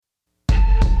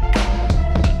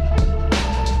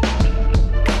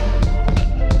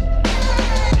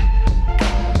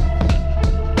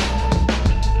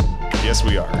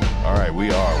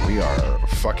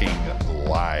fucking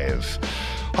live.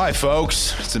 Hi,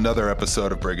 folks. It's another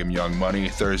episode of Brigham Young Money,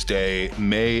 Thursday,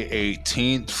 May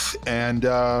 18th. And,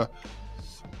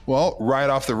 well,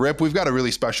 right off the rip, we've got a really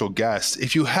special guest.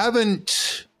 If you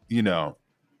haven't, been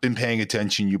paying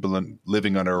attention, you've been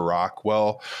living under a rock,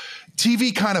 well,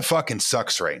 TV kind of fucking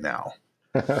sucks right now.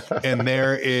 And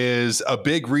there is a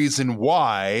big reason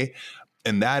why,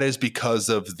 and that is because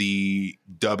of the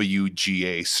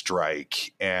WGA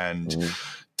strike. And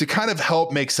to kind of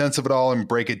help make sense of it all and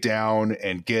break it down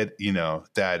and get,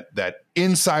 that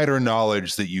insider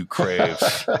knowledge that you crave,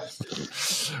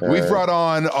 we've brought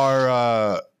on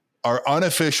our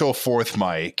unofficial fourth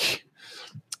mic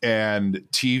and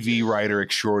TV writer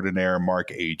extraordinaire, Mark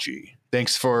Agee.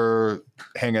 Thanks for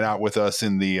hanging out with us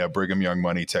in the Brigham Young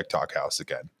Money Tech Talk house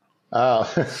again. Oh,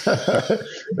 the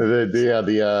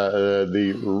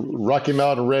Rocky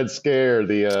Mountain Red Scare,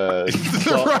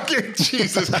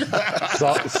 Jesus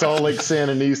Christ. Salt Lake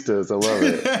Sandinistas. I love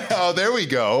it. Oh, there we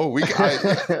go. We got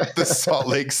the Salt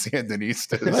Lake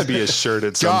Sandinistas. That might be a shirt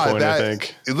at some point, I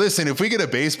think. Listen, if we get a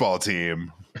baseball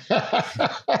team,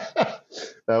 that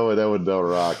would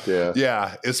rock. Yeah.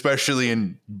 Yeah. Especially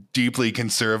in deeply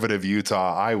conservative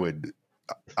Utah, I would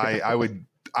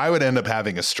end up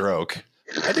having a stroke.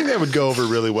 I think that would go over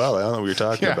really well. I don't know what you're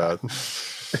talking about.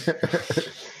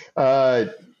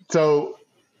 So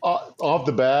off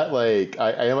the bat, like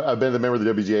I've been a member of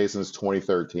the WGA since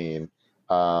 2013.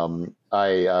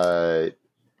 I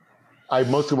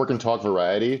mostly work in talk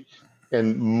variety,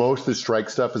 and most of the strike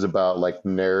stuff is about like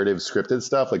narrative scripted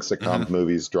stuff, like sitcoms,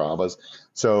 movies, dramas.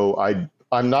 So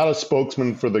I'm not a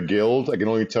spokesman for the guild. I can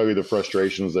only tell you the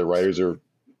frustrations that writers are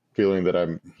feeling that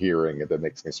I'm hearing, if that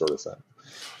makes any sort of sense.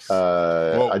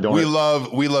 We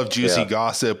love juicy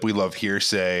gossip. We love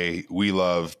hearsay. We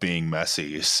love being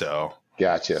messy. So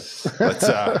gotcha.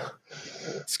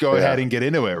 Let's go ahead and get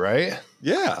into it, right?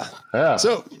 Yeah.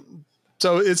 So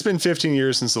it's been 15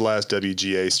 years since the last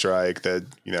WGA strike that,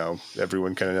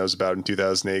 everyone kind of knows about in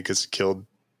 2008 because it killed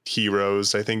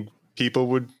heroes, I think people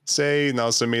would say, and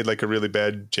also made like a really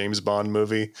bad James Bond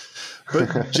movie.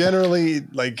 But generally,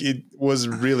 like, it was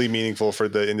really meaningful for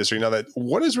the industry. Now,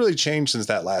 what has really changed since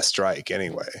that last strike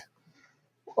anyway?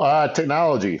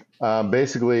 Technology.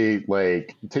 Basically,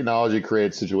 like, technology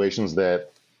creates situations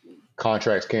that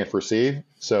contracts can't foresee.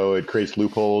 So it creates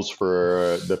loopholes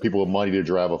for the people with money to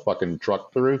drive a fucking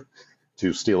truck through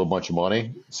to steal a bunch of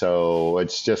money. So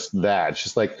it's just that. It's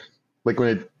just like when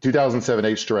the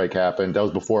 2007-8 strike happened, that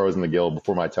was before I was in the guild,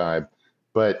 before my time.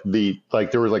 But there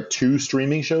were like two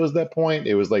streaming shows at that point.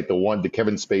 It was like the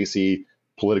Kevin Spacey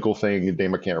political thing,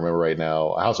 name I can't remember right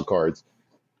now, House of Cards,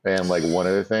 and like one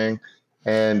other thing.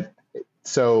 And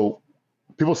so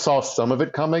people saw some of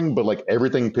it coming, but like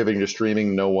everything pivoting to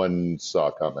streaming, no one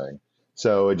saw coming.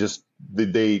 So it just,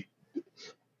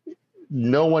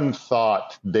 no one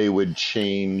thought they would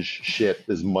change shit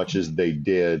as much as they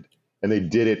did. And they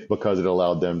did it because it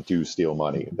allowed them to steal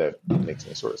money. That makes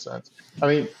any sort of sense. I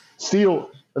mean, it's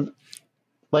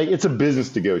a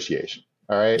business negotiation.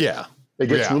 All right. Yeah. It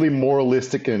gets really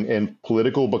moralistic and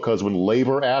political because when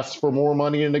labor asks for more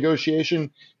money in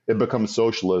negotiation, it becomes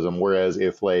socialism. Whereas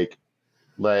if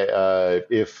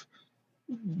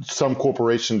some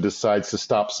corporation decides to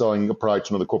stop selling a product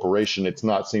to another corporation, it's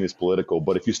not seen as political.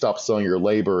 But if you stop selling your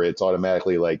labor, it's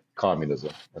automatically like communism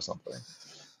or something.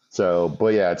 So,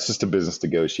 but yeah, it's just a business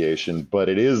negotiation, but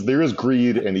there is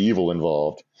greed and evil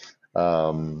involved.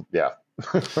 Yeah.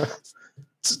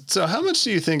 So how much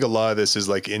do you think a lot of this is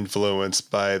like influenced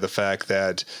by the fact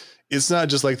that it's not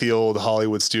just like the old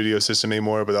Hollywood studio system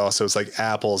anymore, but also it's like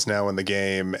Apple's now in the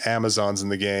game, Amazon's in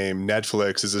the game,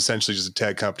 Netflix is essentially just a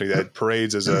tech company that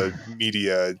parades as a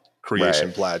media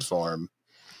creation platform.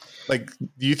 Like,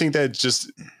 do you think that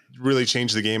just really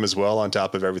changed the game as well on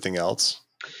top of everything else?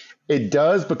 It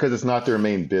does, because it's not their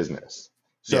main business.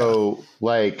 So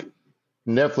like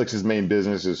Netflix's main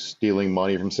business is stealing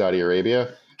money from Saudi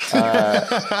Arabia.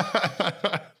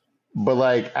 But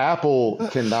like Apple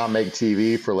cannot make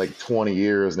TV for like 20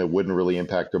 years and it wouldn't really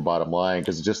impact their bottom line,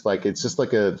 because it's just like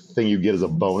a thing you get as a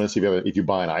bonus if you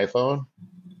buy an iPhone,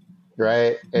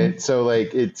 right? And so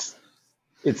like it's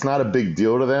not a big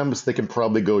deal to them, because they can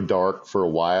probably go dark for a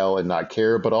while and not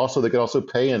care, but also they could also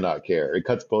pay and not care. It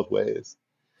cuts both ways.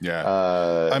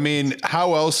 Yeah. I mean,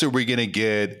 how else are we going to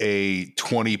get a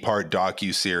 20-part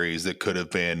docuseries that could have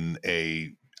been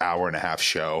a hour-and-a-half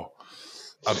show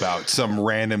about some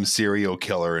random serial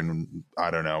killer in, I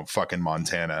don't know, fucking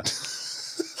Montana?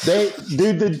 One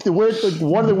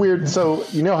of the weird, so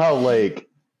you know how like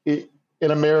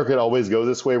in America it always goes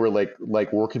this way where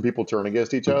like working people turn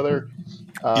against each other.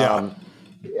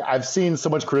 I've seen so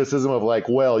much criticism of like,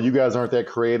 well, you guys aren't that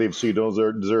creative, so you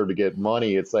don't deserve to get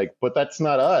money. It's like, but that's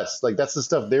not us. Like that's the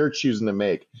stuff they're choosing to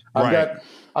make. Right.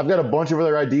 I've got a bunch of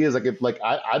other ideas.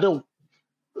 I don't.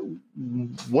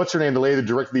 What's her name? The lady that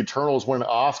directed the Eternals won an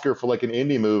Oscar for like an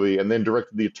indie movie and then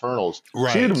directed the Eternals.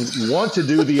 Right. She didn't want to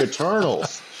do the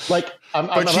Eternals. Like,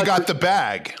 but she got the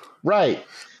bag. Right.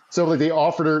 So like they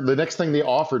offered her the next thing they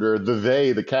offered her,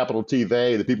 the capital T,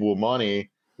 the people with money,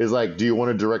 is like, do you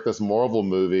want to direct this Marvel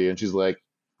movie? And she's like,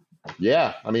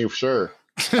 yeah, I mean, sure.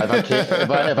 If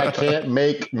I can't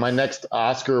make my next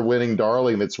Oscar-winning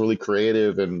darling that's really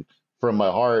creative and from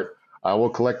my heart, I will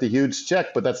collect a huge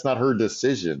check. But that's not her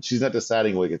decision. She's not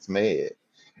deciding what gets made.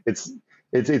 That's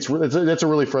a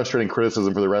really frustrating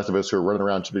criticism for the rest of us who are running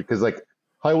around because like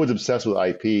Hollywood's obsessed with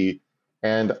IP,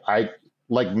 and I.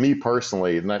 Like me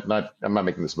personally, I'm not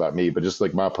making this about me, but just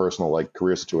like my personal like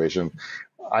career situation,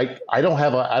 I don't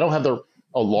have a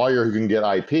lawyer who can get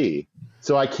IP,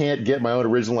 so I can't get my own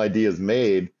original ideas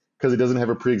made because it doesn't have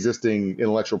a pre-existing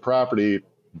intellectual property.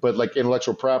 But like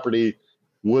intellectual property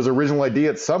was original idea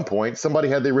at some point. Somebody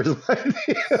had the original idea.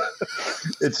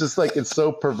 It's just like it's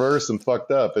so perverse and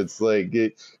fucked up. It's like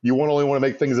you only want to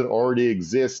make things that already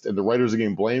exist, and the writers are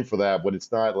getting blamed for that. But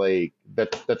it's not like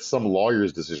that's some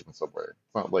lawyer's decision somewhere.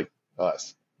 It's not like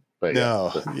us. But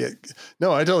no,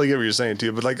 no, I totally get what you're saying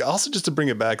too. But like also just to bring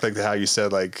it back, like to how you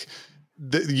said like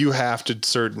you have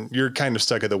to you're kind of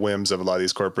stuck at the whims of a lot of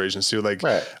these corporations too. Like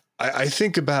right. I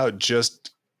think about just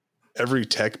every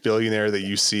tech billionaire that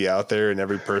you see out there and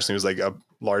every person who's like a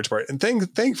large part. And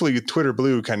thankfully Twitter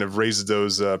Blue kind of raises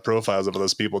those profiles of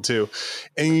those people too.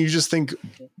 And you just think,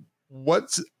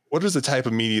 what is the type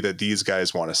of media that these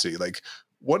guys want to see? Like,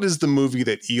 what is the movie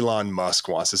that Elon Musk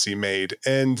wants to see made?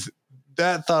 And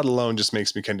that thought alone just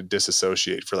makes me kind of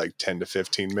disassociate for like 10 to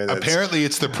 15 minutes. Apparently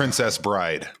it's The Princess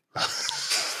Bride.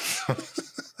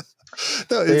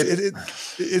 No,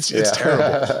 it's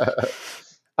terrible.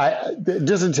 I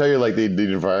just to tell you, like the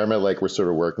environment, like we're sort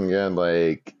of working in,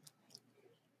 like,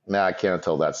 nah, I can't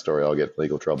tell that story. I'll get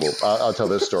legal trouble. I'll tell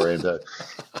this story.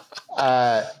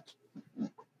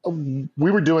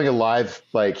 We were doing a live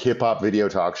like hip hop video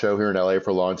talk show here in LA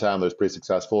for a long time. That was pretty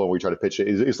successful, and we tried to pitch it.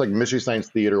 It's like Mystery Science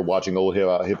Theater, watching old hip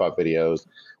hop videos.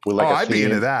 With like I'd be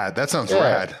into that. That sounds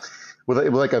rad.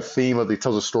 With like a theme of it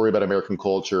tells a story about American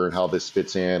culture and how this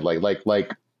fits in, like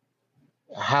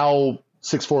how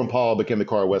 6'4" Impala became the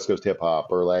car of West Coast hip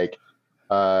hop, or like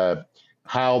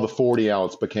how the 40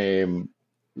 ounce became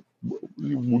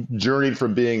journeyed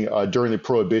from being during the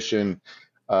Prohibition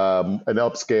an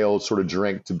upscale sort of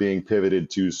drink to being pivoted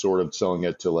to sort of selling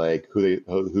it to like who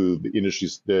the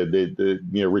industries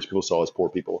the rich people saw as poor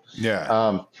people.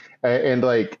 Yeah. And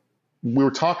like we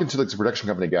were talking to like the production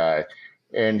company guy,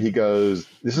 and he goes,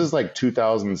 "This is like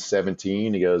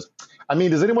 2017." He goes, "I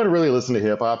mean, does anyone really listen to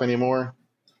hip hop anymore?"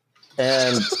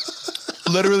 And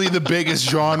literally the biggest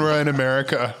genre in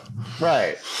America.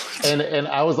 Right. And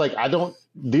I was like,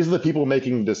 these are the people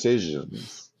making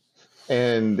decisions.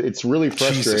 And it's really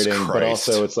frustrating, but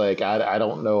also it's like, I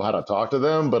don't know how to talk to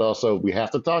them, but also we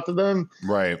have to talk to them.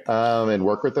 Right. And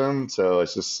work with them. So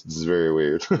it's very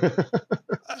weird.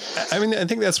 I mean, I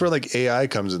think that's where like AI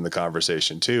comes in the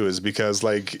conversation too, is because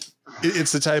like,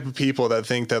 it's the type of people that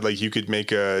think that like you could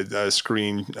make a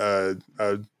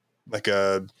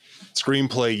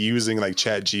screenplay using like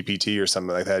Chat GPT or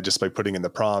something like that, just by putting in the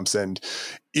prompts. And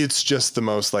it's just the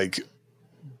most like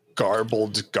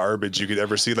garbled garbage you could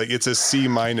ever see. Like it's a C-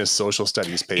 social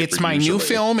studies paper. It's my new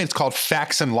film. It's called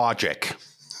Facts and Logic.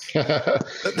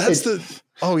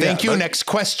 Thank you. Next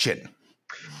question.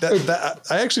 That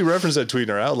I actually referenced that tweet in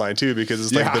our outline too, because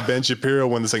it's like the Ben Shapiro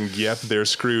one that's like, yep, they're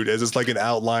screwed, as it's like an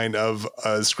outline of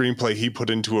a screenplay he put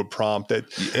into a prompt that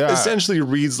essentially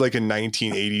reads like a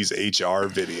 1980s HR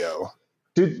video.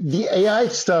 Dude, the AI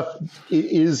stuff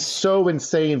is so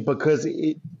insane because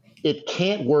it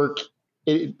can't work.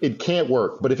 It can't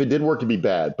work, but if it did work, it'd be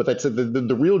bad. But that's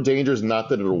the real danger is not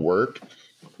that it'll work.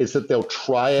 It's that they'll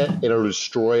try it and it'll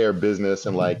destroy our business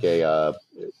in like a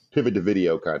pivot to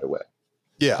video kind of way.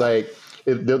 Yeah. Like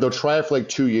they'll try it for like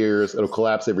 2 years. It'll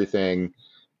collapse everything.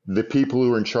 The people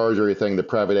who are in charge of everything, the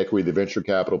private equity, the venture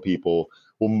capital people,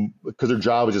 will, because their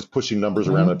job is just pushing numbers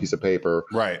around on a piece of paper.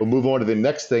 Right. We'll move on to the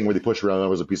next thing where they push around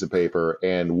numbers on a piece of paper,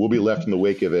 and we'll be left in the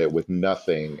wake of it with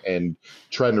nothing and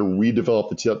trying to redevelop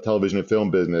the television and film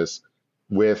business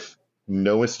with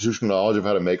no institutional knowledge of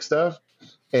how to make stuff.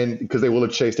 And because they will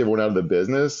have chased everyone out of the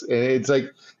business. And it's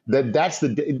like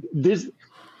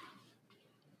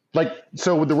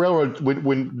so with the railroad,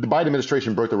 when the Biden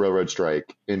administration broke the railroad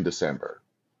strike in December,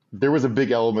 there was a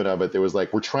big element of it that was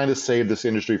like, we're trying to save this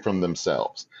industry from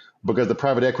themselves. because the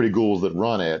private equity ghouls that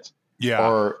run it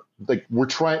are like, we're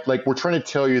trying to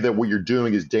tell you that what you're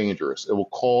doing is dangerous. It will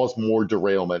cause more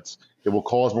derailments. It will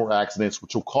cause more accidents,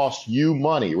 which will cost you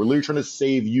money. We're literally trying to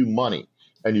save you money,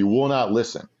 and you will not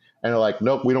listen. And they're like,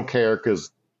 nope, we don't care because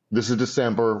this is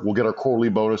December. We'll get our quarterly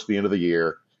bonus at the end of the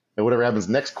year. And whatever happens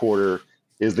next quarter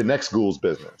is the next ghoul's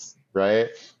business, right?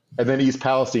 And then East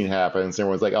Palestine happens, and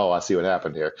everyone's like, oh, I see what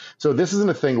happened here. So this isn't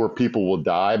a thing where people will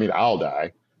die. I mean, I'll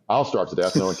die. I'll starve to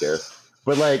death. No one cares.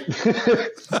 But like,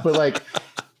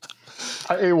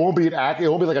 it won't be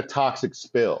like a toxic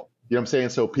spill. You know what I'm saying?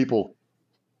 So people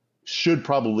should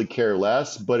probably care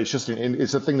less, but it's just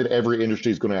it's a thing that every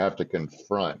industry is going to have to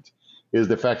confront, is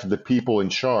the fact that the people in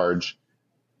charge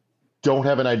don't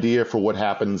have an idea for what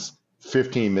happens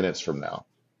 15 minutes from now.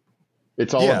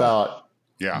 It's all about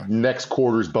next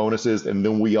quarter's bonuses, and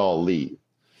then we all leave.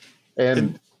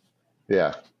 And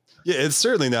it's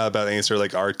certainly not about any sort of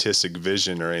like artistic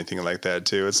vision or anything like that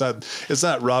too. It's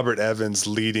not Robert Evans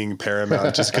leading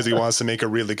Paramount just because he wants to make a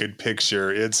really good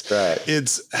picture.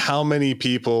 It's how many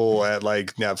people at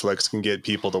like Netflix can get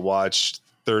people to watch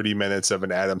 30 minutes of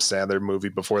an Adam Sandler movie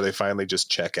before they finally just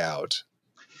check out.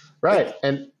 Right.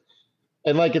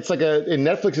 And like, it's like in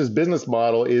Netflix's business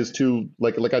model is to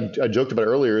like I joked about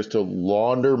earlier, is to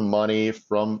launder money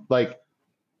from like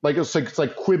it's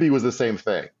like Quibi was the same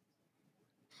thing.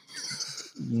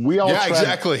 We all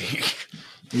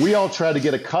try to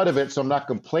get a cut of it, so I'm not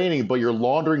complaining, but you're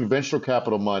laundering venture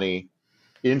capital money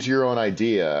into your own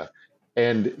idea.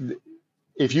 And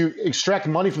if you extract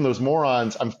money from those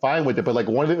morons, I'm fine with it. But like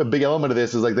a big element of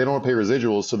this is like they don't want to pay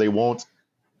residuals, so they won't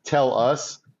tell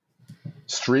us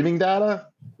streaming data,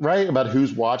 right, about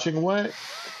who's watching what.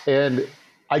 And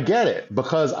I get it,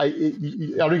 because I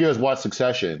don't know if you guys watch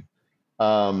Succession,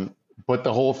 but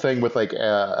the whole thing with like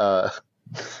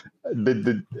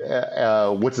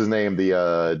what's his name,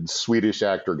 the Swedish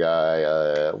actor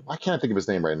guy, why can't I think of his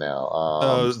name right now?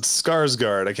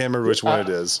 Skarsgård. I can't remember which one it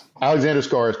is. Alexander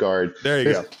Skarsgård. There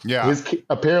you go. Yeah.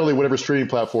 Apparently whatever streaming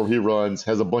platform he runs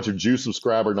has a bunch of Jew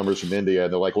subscriber numbers from India,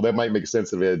 and they're like, well, that might make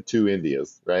sense if it had 2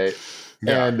 Indias, right?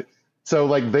 Yeah. And so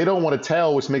like they don't want to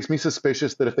tell, which makes me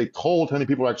suspicious that if they told how many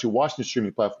people are actually watching the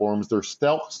streaming platforms, their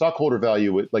stockholder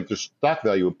value would, like their stock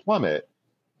value would plummet.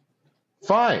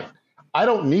 Fine. I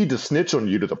don't need to snitch on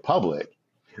you to the public.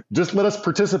 Just let us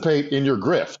participate in your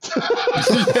grift.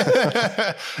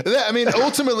 I mean,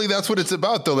 ultimately, that's what it's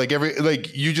about, though. Like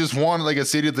you just want like a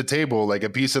seat at the table, like a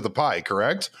piece of the pie,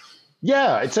 correct?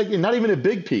 Yeah, it's like not even a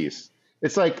big piece.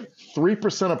 It's like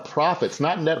 3% of profits,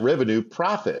 not net revenue,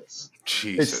 profits.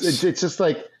 Jesus, it's just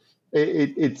like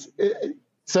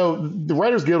so the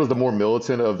Writers Guild is the more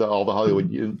militant of all the Hollywood.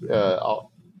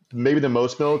 Maybe the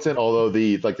most militant, although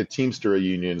the Teamster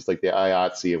unions, like the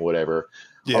IATSE and whatever,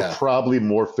 are probably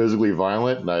more physically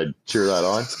violent, and I cheer that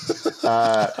on.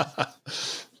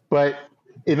 But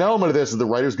an element of this is the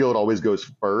Writers Guild always goes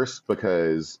first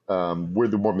because we're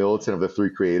the more militant of the 3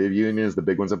 creative unions, the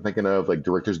big ones I'm thinking of, like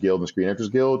Directors Guild and Screen Actors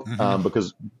Guild,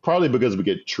 because we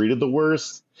get treated the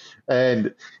worst.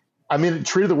 And I mean,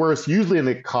 treated the worst usually in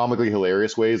the comically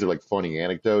hilarious ways. They're like funny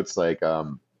anecdotes, like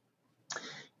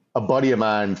a buddy of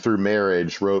mine through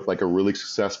marriage wrote like a really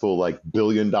successful, like $1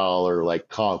 billion, like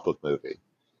comic book movie.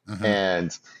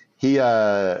 And he, they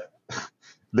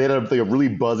had a really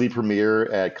buzzy premiere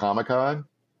at Comic-Con,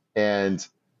 and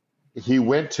he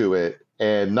went to it.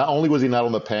 And not only was he not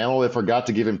on the panel, they forgot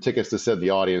to give him tickets to sit in the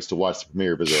audience to watch the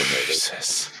premiere of his own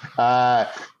movie.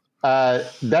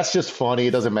 That's just funny.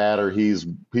 It doesn't matter. He's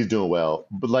doing well.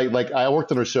 But like I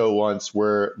worked on a show once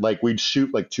where like we'd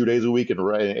shoot like 2 days a week and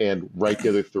write the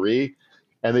other 3,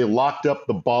 and they locked up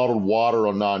the bottled water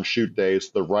on non-shoot days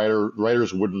so the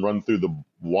writers wouldn't run through the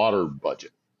water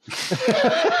budget.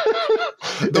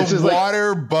 The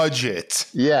water budget.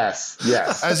 Yes.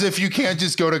 As if you can't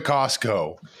just go to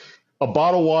Costco. A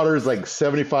bottle of water is like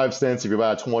 75 cents if you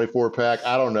buy a 24-pack.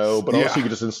 I don't know. But also you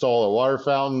could just install a water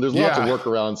fountain. There's lots of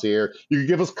workarounds here. You could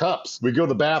give us cups. We go to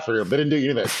the bathroom. They didn't do any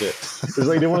of that shit. It's like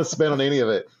they didn't want to spend on any of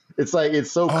it. It's like,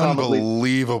 it's so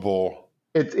unbelievable.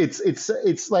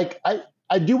 It's like,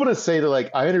 I do want to say that, like,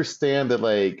 I understand that,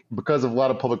 like, because of a lot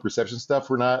of public perception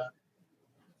stuff, we're not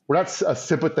a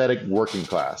sympathetic working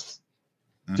class.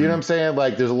 Do you know what I'm saying?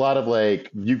 Like, there's a lot of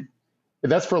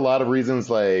that's for a lot of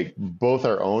reasons, like both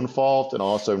our own fault and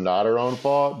also not our own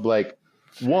fault. Like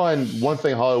one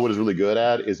thing Hollywood is really good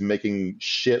at is making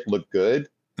shit look good.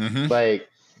 So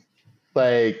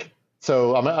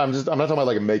I'm not talking about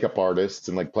like makeup artists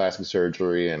and like plastic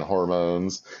surgery and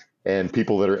hormones and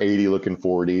people that are 80 looking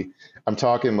 40. I'm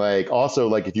talking like also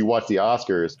like if you watch the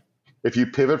Oscars, if you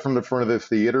pivot from the front of the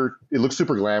theater, it looks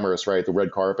super glamorous, right? The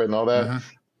red carpet and all that.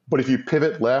 But if you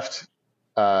pivot left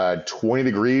 20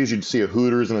 degrees, you'd see a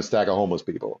Hooters and a stack of homeless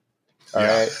people. All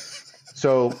right.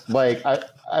 So like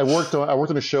I worked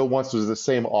on a show once. It was the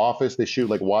same office. They shoot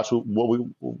like Watch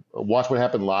What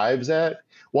Happened Lives at.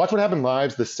 Watch What Happened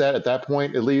Lives. The set at that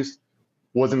point, at least,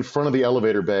 was in front of the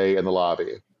elevator bay in the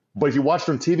lobby. But if you watch it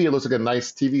on TV, it looks like a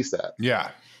nice TV set.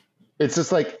 Yeah. It's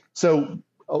just like, so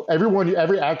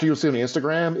every actor you'll see on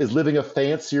Instagram is living a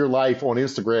fancier life on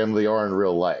Instagram than they are in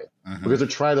real life because they're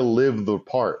trying to live the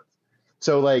part.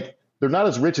 So like, they're not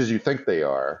as rich as you think they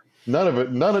are.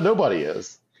 Nobody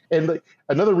is. And like,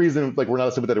 another reason, like, we're not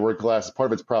a sympathetic working class is part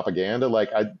of it's propaganda.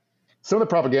 Like some of the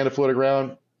propaganda floating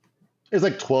around is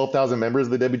like 12,000 members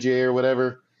of the WGA or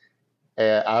whatever,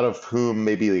 out of whom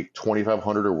maybe like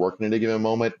 2,500 are working at a given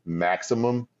moment,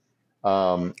 maximum.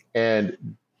 And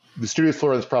the studio's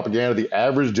floor on this propaganda, the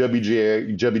average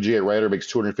WGA writer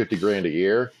makes $250,000 a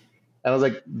year. And I was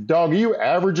like, dog, are you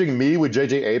averaging me with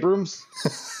J.J. Abrams?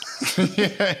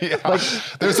 yeah. Like,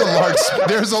 there's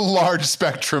a large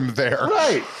spectrum there.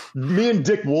 Right. Me and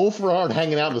Dick Wolf aren't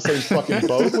hanging out in the same fucking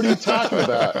boat. What are you talking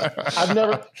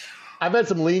about? I've had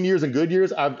some lean years and good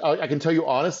years. I can tell you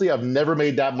honestly, I've never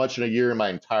made that much in a year in my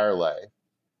entire life.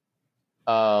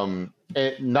 And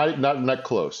not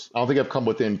close. I don't think I've come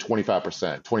within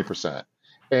 25%, 20%.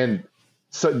 And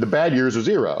so the bad years are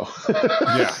zero.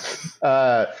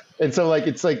 Yeah. And so like,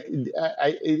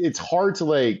 it's hard to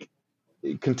like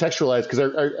contextualize because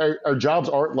our jobs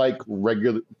aren't like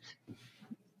regular.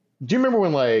 Do you remember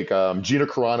when like Gina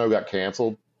Carano got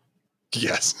canceled?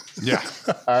 Yes. Yeah.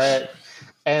 All right.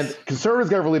 And conservatives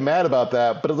got really mad about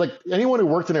that. But it's like anyone who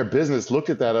worked in their business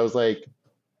looked at that. I was like,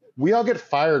 we all get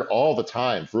fired all the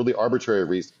time for really arbitrary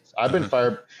reasons. I've been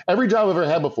fired. Every job I've ever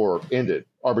had before ended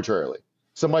arbitrarily.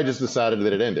 Somebody just decided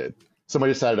that it ended.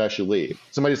 Somebody decided I should leave.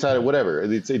 Somebody decided whatever.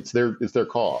 It's their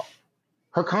call.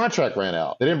 Her contract ran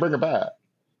out. They didn't bring her back.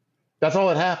 That's all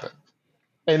that happened.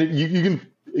 And you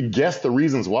can guess the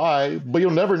reasons why, but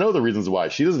you'll never know the reasons why.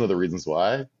 She doesn't know the reasons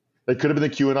why. It could have been the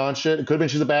QAnon shit. It could have been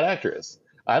she's a bad actress.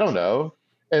 I don't know.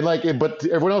 And like, but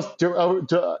everyone else,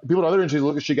 to people in other industries,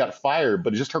 look, she got fired,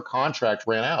 but just her contract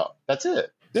ran out. That's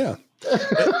it. Yeah.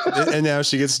 and now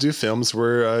she gets to do films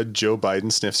where Joe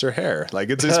Biden sniffs her hair. Like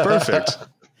it's perfect.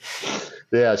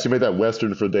 Yeah, she made that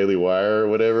Western for Daily Wire or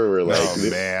whatever, where like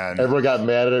everyone got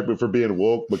mad at her for being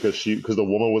woke because the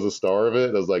woman was a star of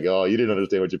it. I was like, oh, you didn't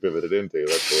understand what you pivoted into.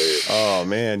 That's weird. Oh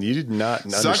man, you did not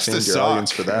understand your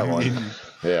audience for that one.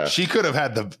 Yeah, she could have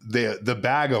had the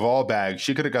bag of all bags.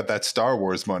 She could have got that Star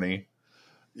Wars money.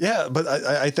 Yeah, but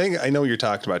I think I know what you're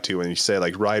talking about too when you say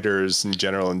like writers in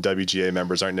general and WGA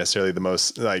members aren't necessarily the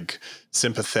most like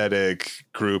sympathetic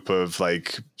group of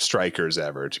like strikers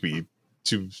ever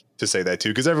to say that too,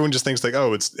 because everyone just thinks like,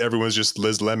 oh, everyone's just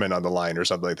Liz Lemon on the line or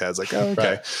something like that. It's like, oh,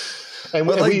 okay.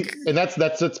 Right. And that's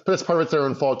part of it's their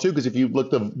own fault too, because if you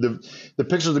look the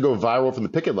pictures that go viral from the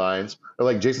picket lines are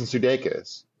like Jason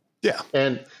Sudeikis. Yeah.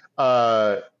 And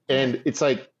it's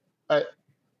like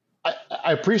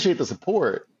I appreciate the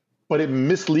support, but it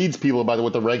misleads people about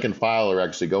what the rank and file are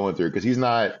actually going through, because he's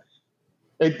not.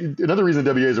 Another reason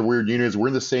WGA is a weird union is we're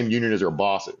in the same union as our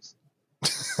bosses.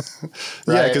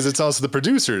 Right? Yeah, because it's also the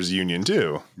producers union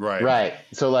too. Right.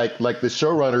 So like the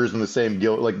showrunners in the same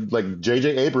guild, like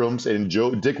J.J. Abrams and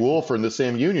Dick Wolf are in the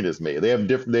same union as me. They have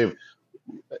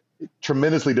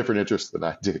tremendously different interests than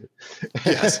I do.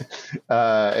 Yes.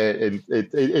 And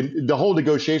the whole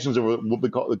negotiations over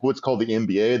what's called the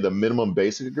MBA, the minimum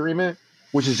basic agreement,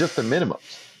 which is just the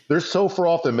minimums. They're so far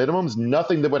off the minimums,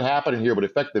 nothing that would happen in here would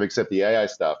affect them except the AI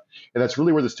stuff. And that's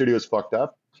really where the studio's fucked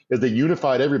up, is they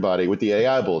unified everybody with the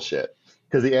AI bullshit.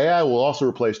 Because the AI will also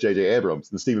replace J.J. Abrams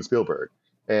and Steven Spielberg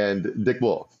and Dick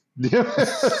Wolf. Yeah.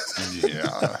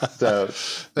 So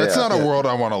that's not a world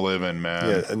I want to live in, man.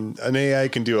 Yeah, and an AI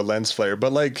can do a lens flare,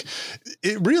 but like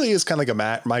it really is kind of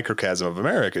like a microcosm of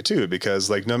America too, because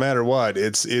like no matter what,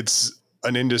 it's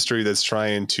an industry that's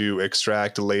trying to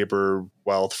extract labor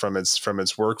wealth from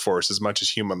its workforce as much as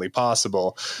humanly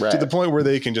possible, to the point where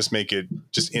they can just make it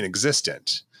just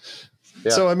inexistent.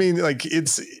 Yeah. So I mean, like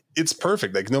it's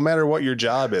perfect. Like no matter what your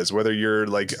job is, whether you're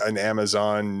like an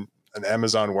Amazon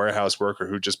warehouse worker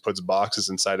who just puts boxes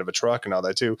inside of a truck and all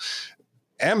that too,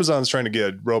 Amazon's trying to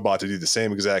get a robot to do the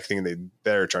same exact thing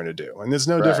they're trying to do. And it's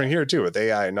no different here too with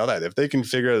AI and all that. If they can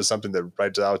figure out something that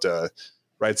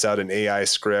writes out an AI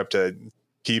script to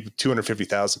keep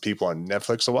 250,000 people on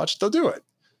Netflix to watch, they'll do it.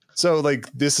 So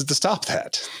like this is to stop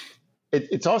that.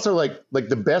 It's also like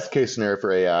the best case scenario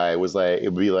for AI was like, it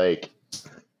would be like,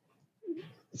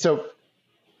 so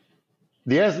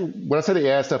when I say the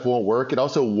AI stuff won't work, it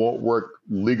also won't work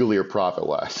legally or profit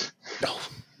wise. No.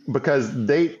 Because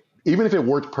even if it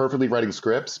worked perfectly writing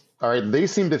scripts, all right, they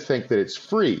seem to think that it's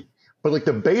free. But like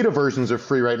the beta versions are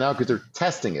free right now because they're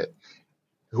testing it.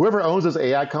 Whoever owns those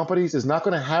AI companies is not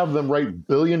going to have them write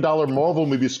billion-dollar Marvel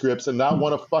movie scripts and not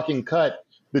want a fucking cut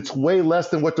that's way less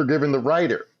than what they're giving the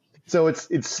writer. So it's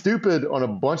stupid on a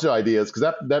bunch of ideas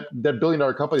because that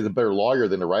billion-dollar company is a better lawyer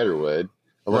than the writer would,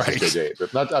 unless it's J.J.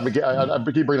 Abrams.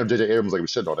 I keep bringing up J.J. Abrams like we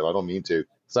shouldn't on him. I don't mean to.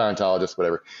 Scientologist,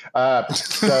 whatever.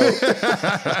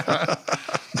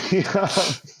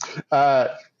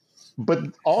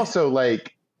 But also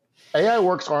like AI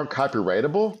works aren't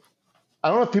copyrightable. I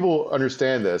don't know if people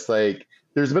understand this. Like,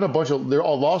 there's been there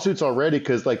are lawsuits already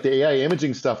because like the AI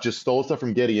imaging stuff just stole stuff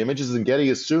from Getty Images, and Getty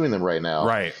is suing them right now.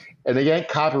 Right. And they can't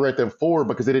copyright them forward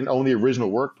because they didn't own the original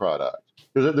work product.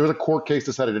 There was a court case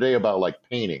decided today about like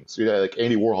paintings, like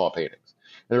Andy Warhol paintings.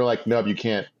 And they're like, no, you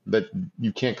can't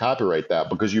copyright that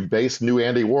because you base new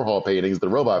Andy Warhol paintings the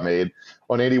robot made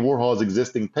on Andy Warhol's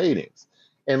existing paintings.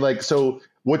 And like, so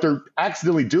what they're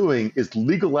accidentally doing is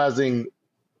legalizing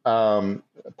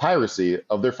piracy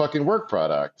of their fucking work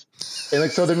product. And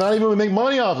like, so they're not even going to make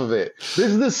money off of it. This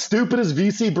is the stupidest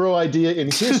VC bro idea in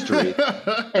history.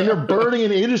 And they're burning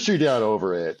an industry down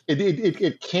over it.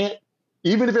 It can't,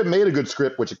 even if it made a good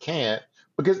script, which it can't,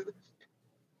 because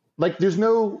like they're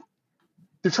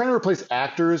trying to replace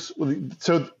actors.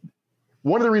 So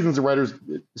one of the reasons the writers,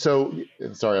 sorry,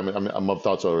 I'm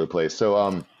thoughts all over the place.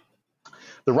 So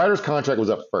the writer's contract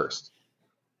was up first,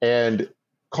 and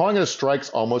calling it a strike's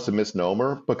almost a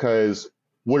misnomer because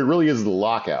what it really is the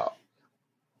lockout.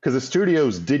 Because the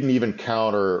studios didn't even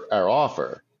counter our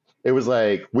offer. It was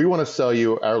like, we want to sell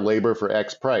you our labor for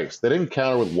X price. They didn't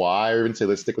counter with Y or even say,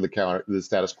 let's stick with the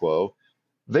status quo.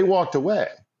 They walked away.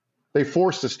 They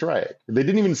forced a strike. They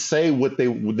didn't even say what the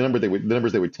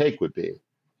numbers they would take would be.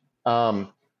 And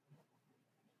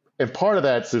part of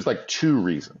that, there's like two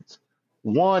reasons.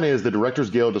 One is the Directors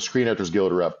Guild, the Screen Actors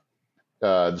Guild are up.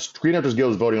 The Screen Actors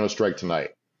Guild is voting on a strike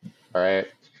tonight. All right.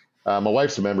 My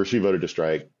wife's a member. She voted to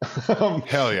strike.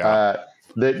 Hell yeah.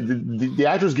 The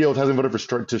Actors Guild hasn't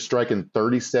voted to strike in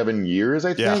 37 years,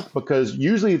 I think, because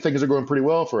usually things are going pretty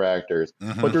well for actors,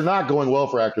 but they're not going well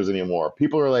for actors anymore.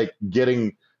 People are like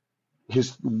getting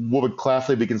what would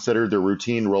classically be considered their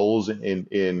routine roles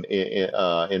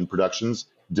in productions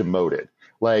demoted.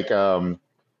 Like,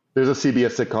 there's a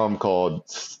CBS sitcom called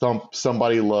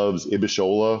Somebody Loves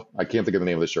Ibishola. I can't think of the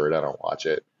name of the show. I don't watch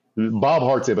it. Bob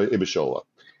Hart's Ibishola.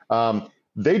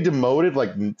 They demoted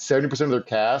like 70% of their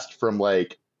cast from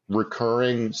like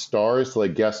recurring stars to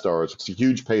like guest stars. It's a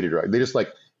huge pay to direct. They just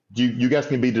like, you guys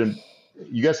can be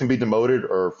demoted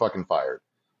or fucking fired.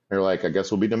 And they're like, I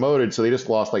guess we'll be demoted. So they just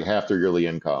lost like half their yearly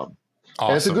income.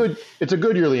 Awesome. And it's a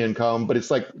good yearly income, but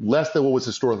it's like less than what was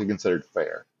historically considered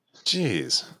fair.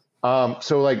 Jeez.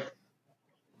 So like,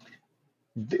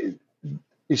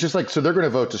 it's just like, so they're going to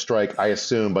vote to strike, I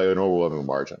assume, by an overwhelming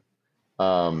margin.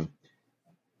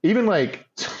 Even like,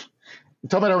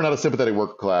 tell me we're not a sympathetic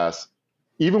worker class.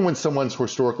 Even when someone's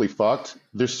historically fucked,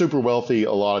 they're super wealthy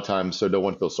a lot of times, so no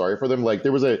one feels sorry for them. Like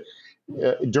there was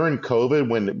during COVID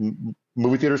when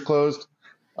movie theaters closed.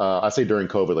 I say during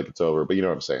COVID like it's over, but you know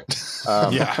what I'm saying.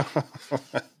 Yeah.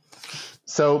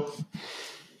 So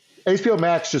HBO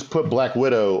Max just put Black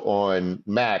Widow on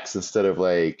Max instead of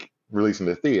like releasing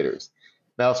to theaters.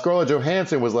 Now Scarlett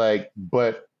Johansson was like,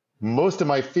 but most of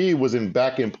my fee was in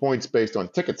back-end points based on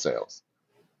ticket sales.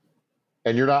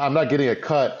 And I'm not getting a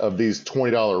cut of these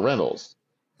 $20 rentals.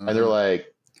 And they're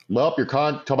like, well,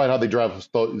 talk about how they drive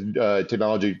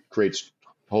technology creates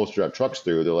holes to drive trucks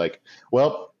through. They're like,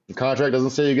 well, the contract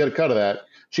doesn't say you get a cut of that.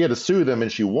 She had to sue them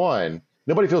and she won.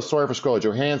 Nobody feels sorry for Scarlett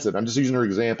Johansson. I'm just using her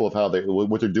example of how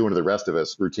what they're doing to the rest of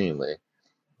us routinely.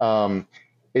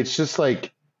 It's just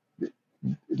like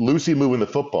Lucy moving the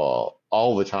football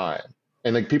all the time.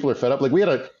 And like people are fed up. Like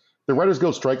the Writers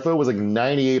Guild strike vote was like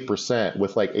 98%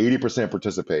 with like 80%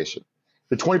 participation.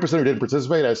 The 20% who didn't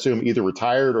participate, I assume, either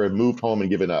retired or had moved home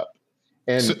and given up.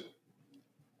 And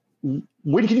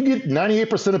when can you get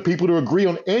 98% of people to agree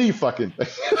on any fucking thing?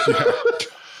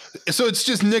 So it's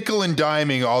just nickel and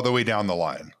diming all the way down the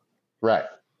line. Right.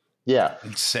 Yeah.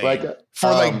 Insane. Like for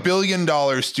like $1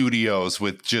 billion studios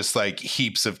with just like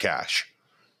heaps of cash.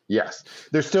 Yes.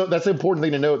 That's the important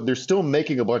thing to note. They're still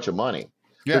making a bunch of money.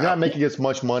 Yeah. They're not making as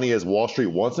much money as Wall Street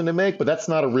wants them to make, but that's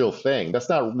not a real thing. That's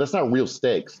not real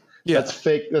stakes. Yeah. That's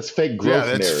fake growth. Yeah,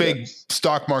 that's fake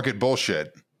stock market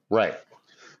bullshit. Right.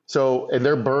 So, and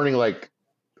they're burning like,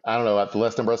 I don't know, the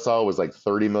last number I saw was like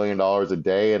 $30 million a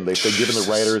day. And they've given the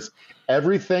writers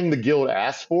everything the guild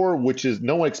asked for, which is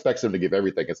no one expects them to give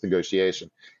everything. It's negotiation.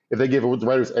 If they give the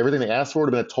writers everything they asked for, it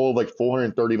would have been a total of like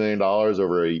 $430 million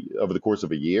over the course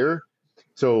of a year.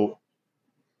 So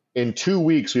in 2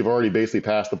 weeks, we've already basically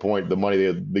passed the point, the money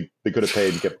they could have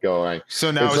paid and kept going.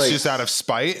 So now it's like, just out of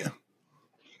spite?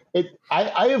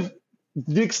 I have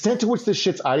the extent to which this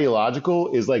shit's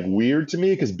ideological is like weird to me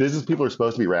because business people are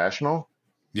supposed to be rational.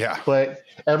 Yeah. But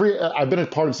I've been a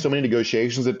part of so many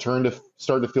negotiations that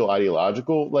start to feel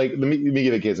ideological. Like, let me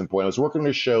give a case in point. I was working on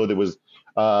a show that was,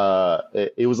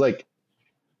 it was like,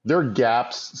 there are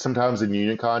gaps sometimes in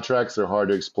union contracts that are hard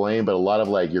to explain, but a lot of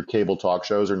like your cable talk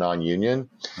shows are non-union,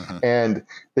 and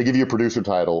they give you a producer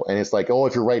title, and it's like, oh,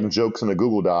 if you're writing jokes in a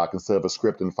Google Doc instead of a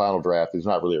script and final draft, he's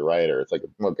not really a writer. It's like,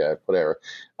 okay, whatever.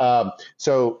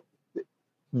 So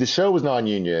the show was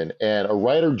non-union, and a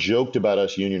writer joked about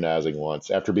us unionizing once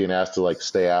after being asked to like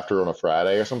stay after on a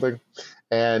Friday or something,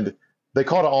 and they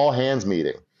called an all hands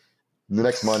meeting the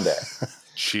next Monday.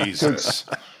 Jesus.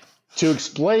 To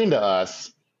explain to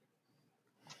us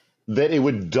that it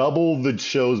would double the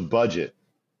show's budget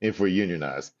if we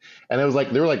unionized. And it was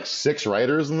like, there were like 6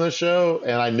 writers in the show,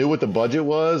 and I knew what the budget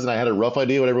was, and I had a rough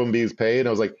idea what everyone being paid. And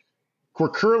I was like, we're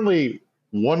currently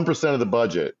 1% of the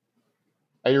budget.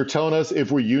 And you're telling us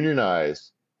if we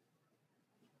unionize,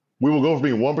 we will go from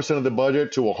being 1% of the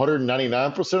budget to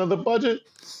 199% of the budget?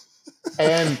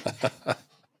 And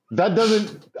that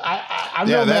doesn't, I'm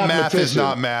yeah, no that math mathematician. is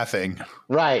not mathing.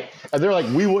 Right. And they're like,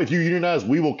 if you unionize,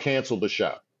 we will cancel the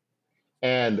show.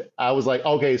 And I was like,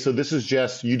 okay, so this is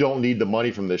just, you don't need the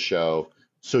money from this show,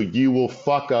 so you will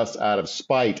fuck us out of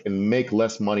spite and make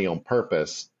less money on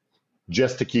purpose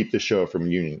just to keep the show from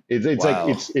union. It's wow.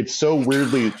 Like, it's so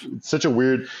weirdly, it's such a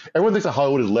weird, everyone thinks that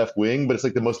Hollywood is left wing, but it's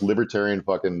like the most libertarian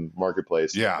fucking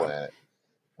marketplace on the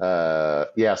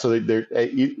planet. Yeah. So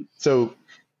so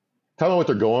tell me what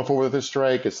they're going for with this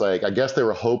strike. It's like, I guess they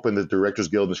were hoping the Directors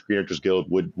Guild and the Screenactors Guild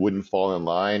wouldn't fall in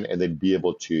line, and they'd be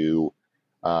able to,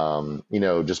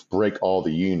 just break all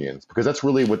the unions, because that's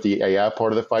really what the AI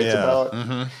part of the fight's about.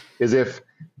 Is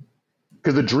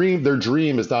because their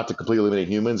dream is not to completely eliminate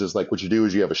humans. It's like, what you do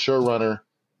is you have a showrunner,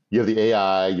 you have the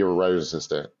AI, you have a writer's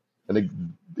assistant,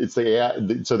 and it's the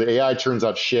AI. So the AI turns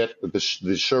out shit that the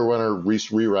showrunner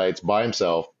rewrites by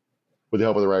himself with the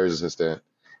help of the writer's assistant,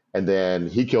 and then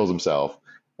he kills himself,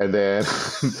 and then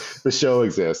the show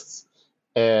exists,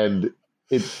 and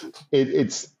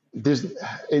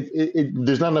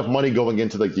there's not enough money going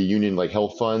into like the union, like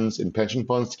health funds and pension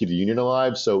funds to keep the union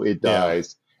alive, so it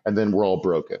dies, and then we're all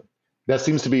broken. That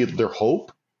seems to be their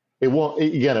hope. It won't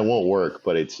work,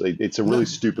 but it's a really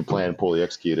stupid plan, poorly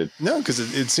executed. No, because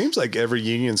it seems like every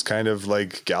union's kind of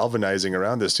like galvanizing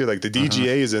around this too. Like the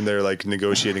DGA is in their like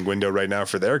negotiating window right now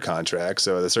for their contract.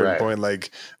 So at a certain point,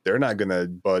 like they're not going to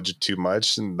budge too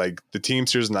much, and like the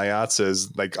Teamsters and IATSE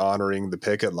is like honoring the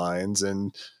picket lines,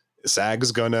 and SAG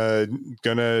is gonna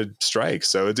strike.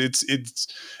 So it's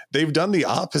they've done the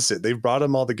opposite. They've brought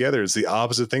them all together. It's the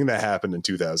opposite thing that happened in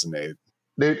 2008.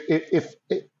 If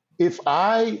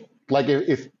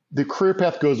the career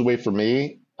path goes away for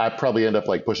me, I probably end up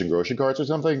like pushing grocery carts or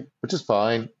something, which is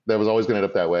fine. That was always going to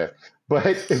end up that way. But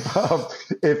if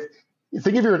you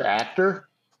think if you're an actor,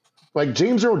 like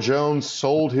James Earl Jones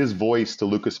sold his voice to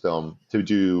Lucasfilm to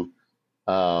do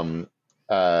Darth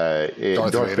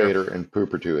Vader in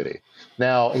perpetuity.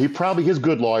 Now his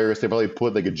good lawyers, they probably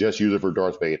put they could just use it for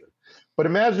Darth Vader. But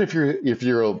imagine if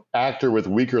you're an actor with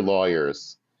weaker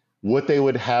lawyers, what they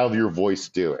would have your voice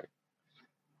doing.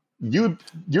 You'd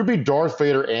be Darth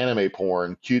Vader anime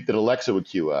porn cute that Alexa would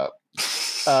queue up.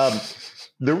 The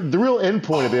real end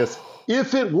point of this,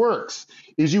 if it works,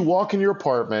 is you walk in your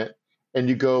apartment and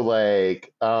you go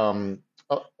like,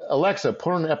 Alexa,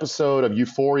 put on an episode of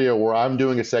Euphoria where I'm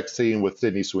doing a sex scene with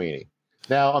Sydney Sweeney.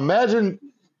 Now imagine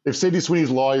if Sydney Sweeney's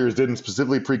lawyers didn't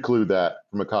specifically preclude that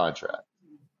from a contract,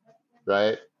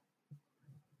 right?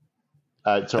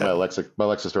 Sorry, my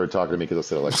Alexa started talking to me because I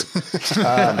said Alexa.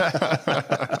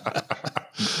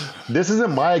 This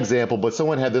isn't my example, but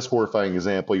someone had this horrifying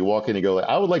example. You walk in and go,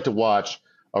 I would like to watch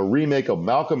a remake of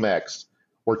Malcolm X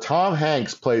where Tom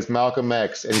Hanks plays Malcolm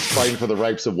X and he's fighting for the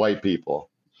rights of white people.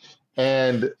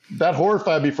 And that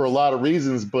horrified me for a lot of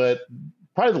reasons, but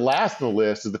probably the last on the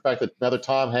list is the fact that neither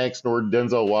Tom Hanks nor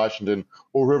Denzel Washington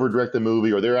or whoever directed the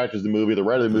movie or their actors in the movie, the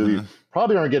writer of the movie,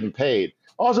 probably aren't getting paid.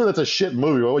 Also, that's a shit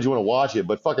movie. Why would you want to watch it?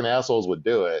 But fucking assholes would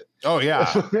do it. Oh, yeah.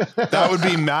 That would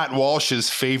be Matt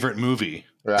Walsh's favorite movie.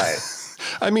 Right.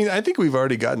 I mean, I think we've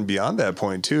already gotten beyond that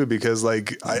point, too, because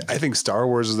like I think Star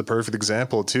Wars is the perfect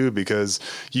example, too, because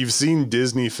you've seen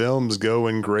Disney films go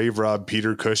and grave rob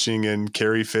Peter Cushing and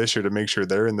Carrie Fisher to make sure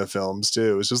they're in the films,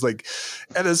 too. It's just like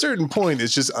at a certain point,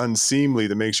 it's just unseemly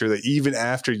to make sure that even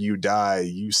after you die,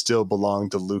 you still belong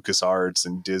to LucasArts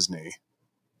and Disney.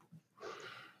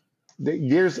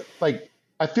 There's like,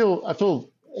 I feel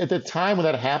at the time when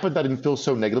that happened, I didn't feel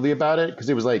so negatively about it because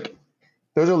it was like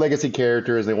those are legacy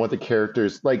characters. They want the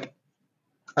characters like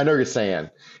I know what you're saying.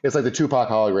 It's like the Tupac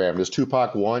hologram. Does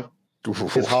Tupac want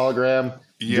his hologram?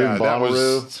 Yeah, that Bonnaroo?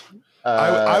 was.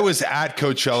 I was at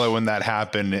Coachella when that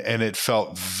happened, and it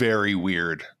felt very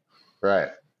weird. Right.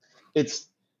 It's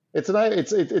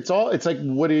like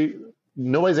what do you?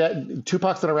 Nobody's at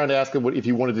Tupac's not around to ask him if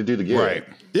he wanted to do the gig. Right.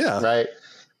 Yeah. Right.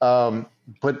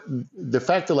 But the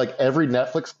fact that like every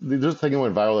Netflix, there's a thing that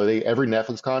went viral. Every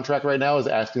Netflix contract right now is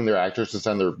asking their actors to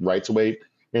sign their rights away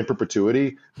in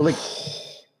perpetuity. But like,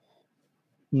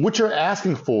 what you're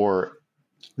asking for,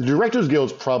 the Directors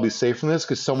Guild's probably safe from this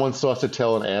because someone still has to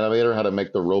tell an animator how to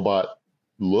make the robot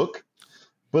look.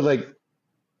 But like,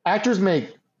 actors.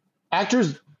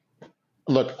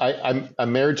 Look,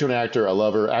 I'm married to an actor. I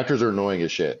love her. Actors are annoying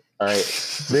as shit. All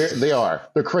right,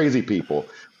 they're crazy people,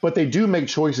 but they do make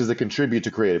choices that contribute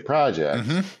to creative projects.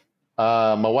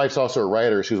 My wife's also a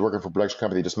writer. She was working for a production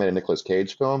company that just made a Nicolas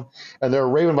Cage film, and they're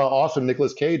raving about how awesome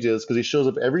Nicolas Cage is because he shows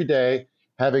up every day,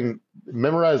 having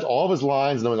memorized all of his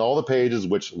lines, knowing all the pages,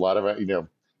 which a lot of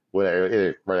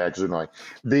whatever actors are annoying.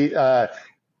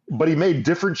 But he made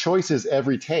different choices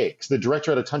every take. So the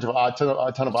director had a ton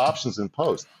of options in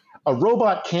post. A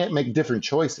robot can't make different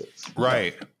choices.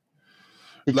 Right.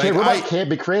 Robot can't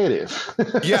be creative.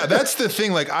 Yeah, that's the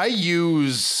thing. Like I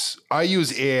use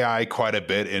AI quite a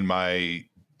bit in my,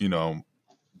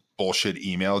 bullshit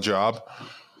email job.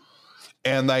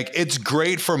 And like it's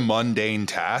great for mundane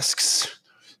tasks,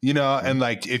 and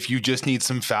like if you just need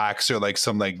some facts or like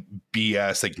some like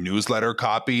BS like newsletter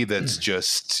copy that's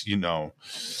just,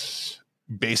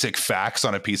 basic facts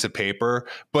on a piece of paper,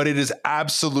 but it is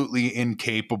absolutely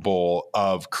incapable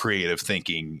of creative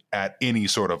thinking at any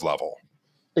sort of level.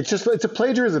 It's a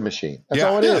plagiarism machine. That's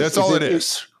all it is. That's all it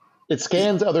is. It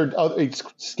scans it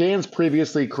scans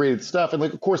previously created stuff, and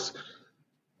like of course,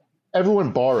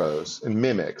 everyone borrows and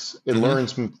mimics. It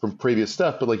learns from previous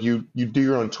stuff, but like you do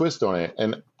your own twist on it.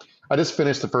 And I just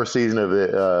finished the first season of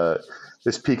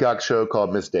this Peacock show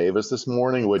called Miss Davis this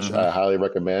morning, which I highly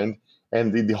recommend.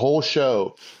 And the whole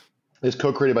show is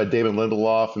co-created by David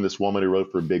Lindelof and this woman who wrote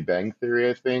for Big Bang Theory,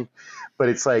 I think. But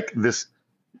it's like this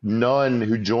nun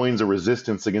who joins a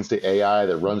resistance against the AI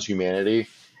that runs humanity.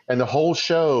 And the whole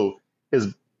show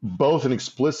is both an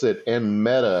explicit and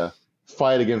meta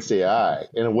fight against AI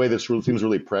in a way that seems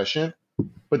really prescient.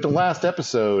 But the last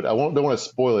episode, don't want to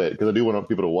spoil it because I do want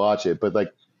people to watch it. But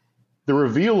like the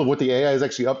reveal of what the AI is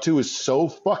actually up to is so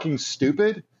fucking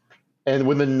stupid. And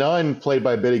when the nun, played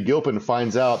by Betty Gilpin,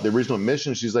 finds out the original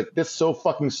mission, she's like, "That's so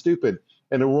fucking stupid."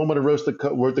 And the woman who wrote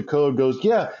the code goes,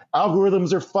 "Yeah,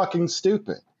 algorithms are fucking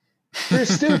stupid. They're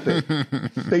stupid.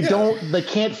 They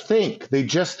can't think. They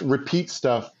just repeat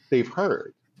stuff they've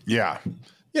heard." Yeah.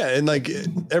 Yeah, and like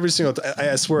every single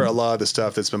I swear a lot of the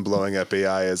stuff that's been blowing up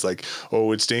AI is like,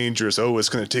 oh, it's dangerous. Oh, it's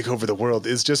going to take over the world.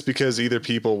 It's just because either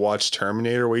people watch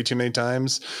Terminator way too many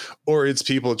times or it's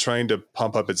people trying to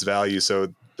pump up its value.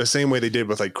 So the same way they did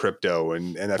with like crypto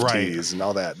and NFTs and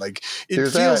all that. Like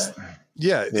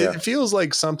it feels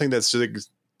like something that's just like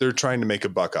they're trying to make a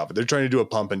buck off it. They're trying to do a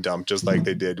pump and dump just like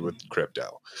they did with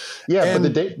crypto. Yeah,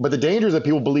 but the danger is that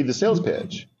people believe the sales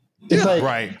pitch. It's like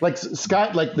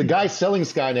the guy selling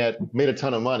Skynet made a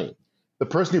ton of money. The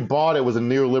person who bought it was a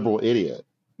neoliberal idiot.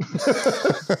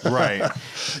 Right.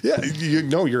 Yeah,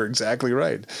 you're exactly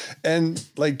right. And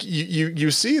like you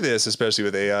see this, especially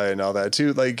with AI and all that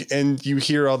too. Like, and you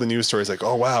hear all the news stories like,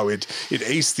 oh wow, it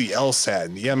aced the LSAT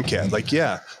and the MCAT. Like,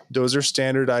 yeah, those are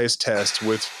standardized tests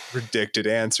with predicted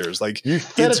answers. Like you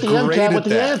fed it the MCAT with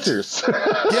the answers.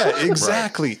 Yeah,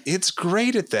 exactly. Right. It's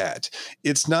great at that.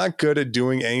 It's not good at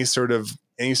doing any sort of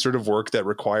work that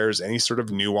requires any sort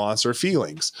of nuance or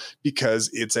feelings because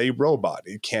it's a robot.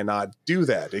 It cannot do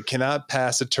that. It cannot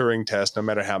pass a Turing test no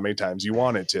matter how many times you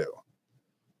want it to.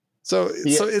 So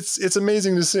it's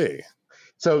amazing to see.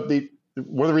 So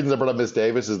one of the reasons I brought up Miss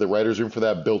Davis is the writer's room for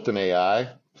that built in AI,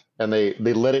 and they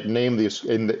let it name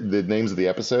the names of the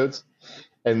episodes.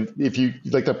 And if you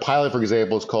like the pilot, for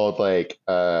example, is called like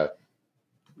The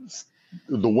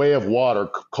Way of Water,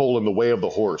 the Way of the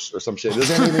Horse or some shit. It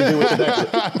doesn't have anything to do with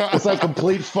the It's like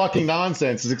complete fucking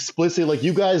nonsense. It's explicitly like,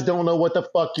 you guys don't know what the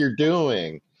fuck you're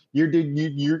doing.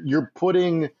 You're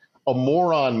putting a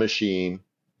moron machine,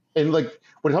 and like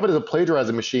when talking about a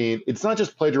plagiarizing machine, it's not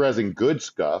just plagiarizing good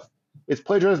stuff. It's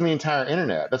plagiarizing the entire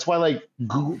internet. That's why like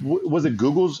was it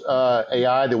Google's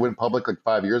AI that went public like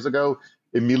 5 years ago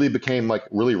immediately became like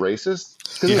really racist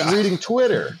because it was reading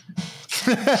Twitter.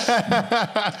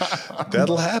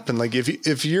 That'll happen. Like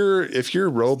if your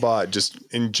robot just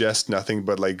ingests nothing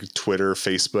but like Twitter,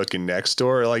 Facebook, and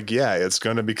Nextdoor, like it's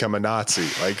gonna become a Nazi.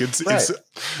 Like it's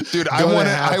dude. I want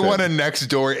a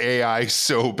Nextdoor AI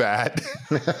so bad.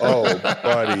 Oh,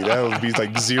 buddy, that would be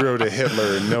like 0 to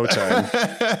Hitler in no time.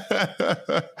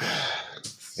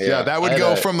 Yeah, that would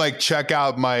go from like check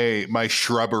out my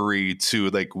shrubbery to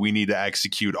like we need to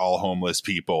execute all homeless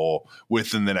people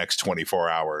within the next 24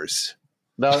 hours.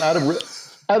 No, I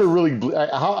was on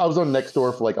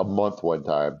Nextdoor for like a month one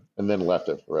time and then left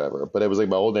it forever. But it was like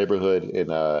my old neighborhood in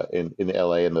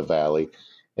LA in the Valley,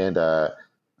 and there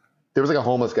was like a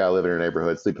homeless guy living in our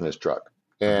neighborhood sleeping in his truck,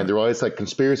 and there were always like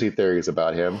conspiracy theories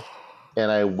about him.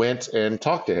 And I went and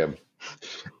talked to him,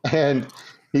 and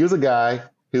he was a guy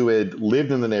who had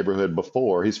lived in the neighborhood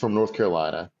before. He's from North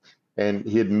Carolina, and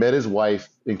he had met his wife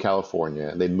in California,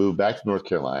 and they'd moved back to North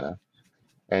Carolina,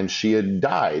 and she had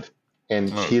died, and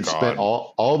he had spent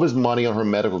all of his money on her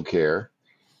medical care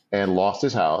and lost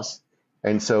his house.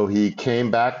 And so he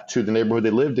came back to the neighborhood they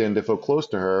lived in to feel close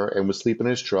to her and was sleeping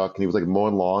in his truck, and he was like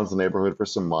mowing lawns in the neighborhood for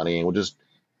some money, and would just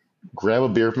grab a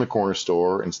beer from the corner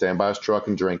store and stand by his truck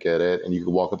and drink at it, and you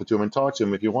could walk up to him and talk to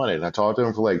him if you wanted. And I talked to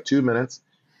him for like 2 minutes,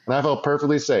 and I felt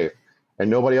perfectly safe, and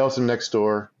nobody else in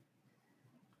Nextdoor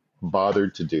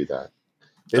bothered to do that.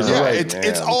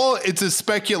 It's a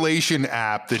speculation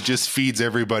app that just feeds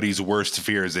everybody's worst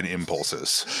fears and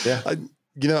impulses. Yeah.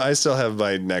 I still have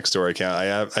my Nextdoor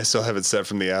account. I still have it set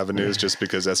from the avenues just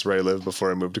because that's where I lived before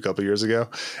I moved a couple years ago.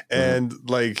 And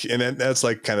that's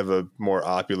like kind of a more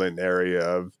opulent area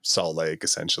of Salt Lake,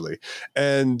 essentially.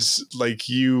 And like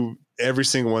every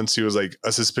single one too was like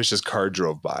a suspicious car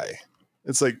drove by.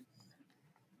 It's like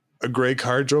a gray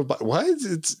car drove by. What?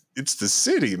 It's the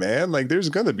city, man. Like there's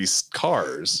going to be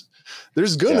cars.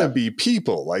 There's going to be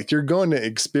people. Like you're going to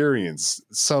experience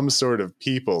some sort of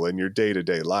people in your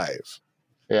day-to-day life.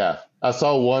 Yeah. I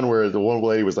saw one where the one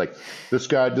lady was like, this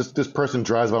person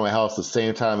drives by my house the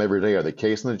same time every day. Are they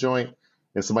casing the joint?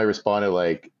 And somebody responded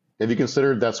like, have you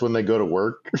considered that's when they go to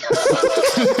work?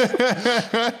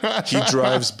 He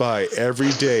drives by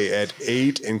every day at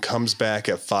 8 and comes back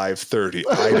at 5:30.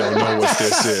 I don't know what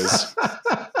this is.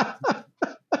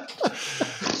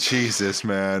 Jesus,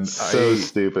 man. So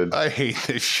stupid. I hate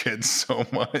this shit so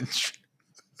much.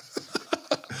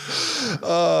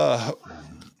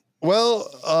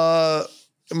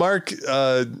 Mark,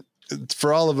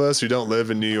 for all of us who don't live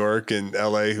in New York and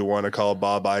LA who want to call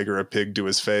Bob Iger a pig to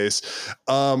his face,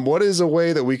 what is a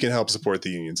way that we can help support the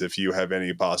unions if you have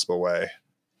any possible way?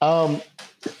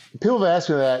 People have asked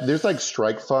me that. There's like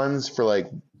strike funds for like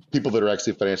people that are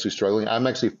actually financially struggling. I'm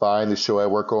actually fine. The show I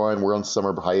work on, we're on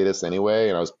summer hiatus anyway,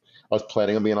 and I was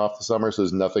planning on being off the summer, so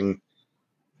there's nothing.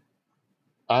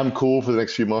 I'm cool for the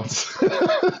next few months.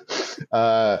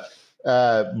 But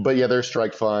yeah, there's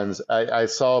strike funds. I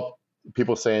saw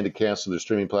people saying to cancel their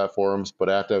streaming platforms, but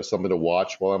I have to have something to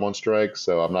watch while I'm on strike,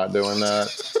 so I'm not doing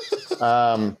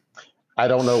that. I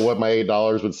don't know what my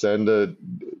 $8 would send to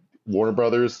Warner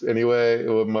Brothers anyway.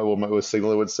 What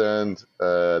Signal would send.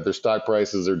 Their stock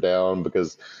prices are down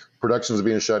because productions are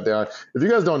being shut down. If you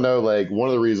guys don't know, like one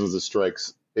of the reasons the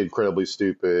strike's incredibly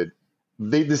stupid,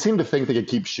 they seem to think they could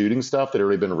keep shooting stuff that had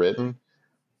already been written.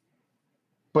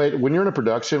 But when you're in a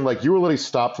production, like you were literally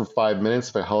stopped for 5 minutes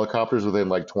if a helicopter's within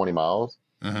like 20 miles.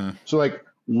 Mm-hmm. So like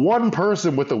one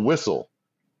person with a whistle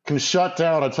can shut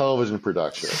down a television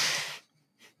production.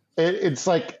 It's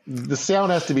like the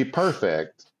sound has to be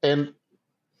perfect. And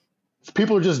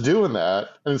people are just doing that.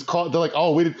 And it's called, they're like,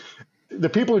 oh, the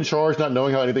people in charge not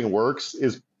knowing how anything works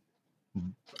is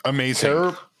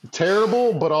amazing.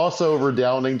 Terrible, but also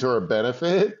redounding to our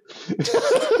benefit.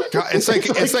 God, it's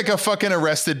like a fucking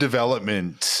Arrested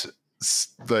Development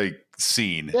like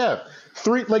scene. Yeah,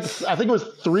 I think it was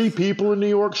 3 people in New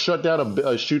York shut down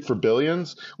a shoot for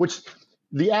Billions, which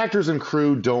the actors and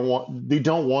crew don't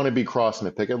want to be crossing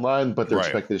the picket line, but they're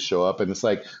expected to show up, and it's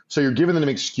like, so you're giving them an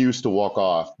excuse to walk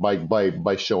off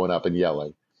by showing up and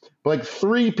yelling. But like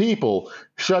 3 people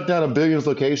shut down a Billions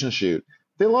location shoot.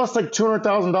 They lost like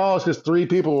 $200,000 because 3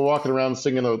 people were walking around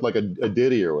singing like a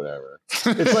ditty or whatever.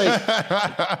 It's like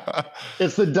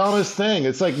it's the dumbest thing.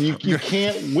 It's like you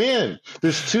can't win.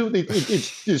 It's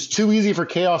too easy for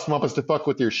Chaos Muppets to fuck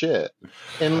with your shit,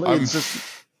 and it's just.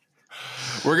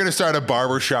 We're gonna start a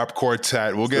barbershop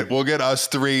quartet. We'll get us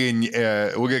 3 and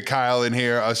we'll get Kyle in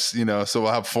here. Us, so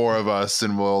we'll have 4 of us,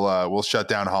 and we'll shut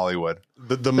down Hollywood.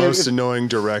 The most annoying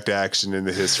direct action in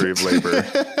the history of labor.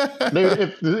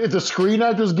 Dude, if the Screen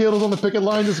Actors Guild is on the picket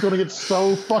line, it's going to get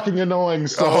so fucking annoying.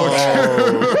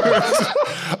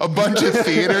 A bunch of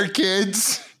theater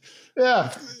kids.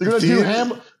 Yeah, they're going to do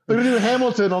They're gonna do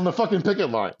Hamilton on the fucking picket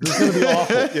line. This is gonna be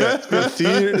awful. Yeah,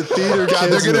 theater God,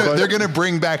 kids. they're gonna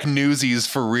bring back Newsies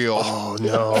for real. Oh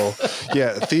no!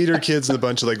 Yeah, theater kids and a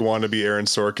bunch of like wannabe Aaron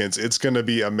Sorkins. It's gonna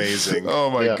be amazing. Oh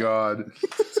my Yeah. God,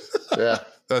 Yeah.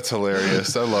 that's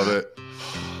hilarious. I love it.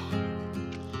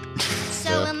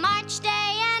 So we march day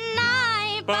and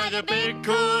night by the big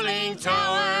cooling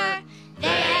tower. They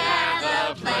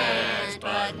have the plans,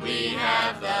 but we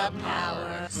have the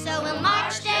power. So we'll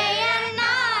march day and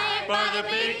night by the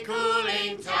big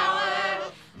cooling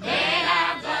tower. They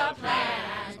have the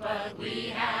plans, but we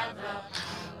have the power.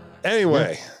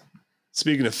 Anyway,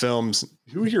 speaking of films,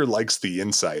 who here likes The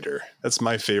Insider? That's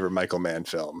my favorite Michael Mann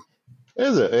film.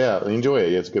 Is it? Yeah, I enjoy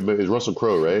it. Yeah, it's a good movie. It's Russell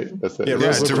Crowe, right? That's the, Yeah,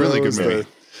 it's a really good Crowe movie.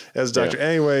 As Doctor. Yeah.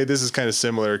 Anyway, this is kind of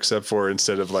similar, except for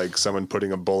instead of like someone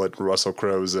putting a bullet in Russell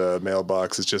Crowe's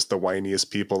mailbox, it's just the whiniest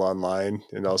people online,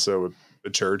 and also a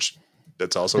church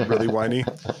that's also really whiny.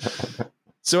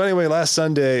 So anyway, last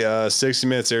Sunday, 60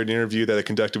 Minutes aired an interview that it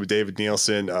conducted with David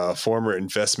Nielsen, former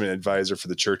investment advisor for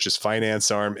the church's finance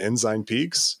arm, Ensign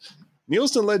Peaks.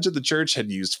 Nielsen alleged that the church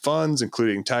had used funds,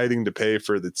 including tithing, to pay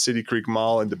for the City Creek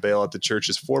Mall and to bail out the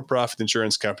church's for-profit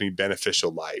insurance company,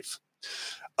 Beneficial Life.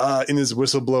 In his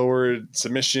whistleblower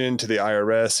submission to the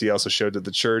IRS, he also showed that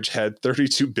the church had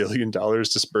 $32 billion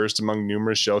dispersed among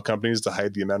numerous shell companies to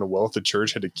hide the amount of wealth the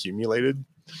church had accumulated,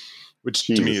 which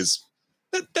to me is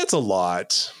that's a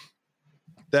lot.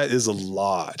 That is a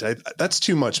lot. That's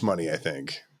too much money, I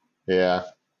think. Yeah.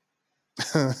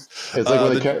 It's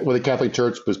like when the Catholic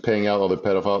Church was paying out all the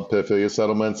pedophilia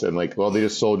settlements, and like, well, they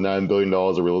just sold $9 billion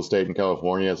of real estate in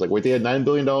California. It's like, wait, they had $9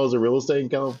 billion of real estate in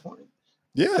California?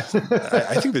 Yeah,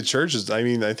 I think the church is. I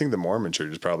mean, I think the Mormon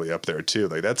church is probably up there too.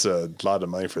 Like that's a lot of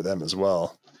money for them as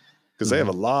well, because they have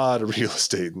a lot of real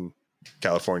estate in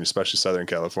California, especially Southern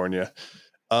California.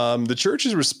 The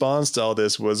church's response to all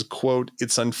this was, quote,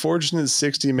 "It's unfortunate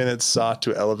 60 Minutes sought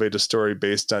to elevate a story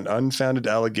based on unfounded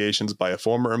allegations by a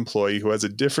former employee who has a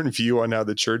different view on how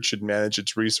the church should manage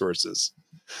its resources."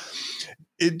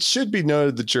 It should be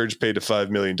noted the church paid a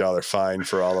 $5 million fine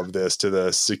for all of this to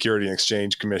the Security and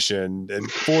Exchange Commission,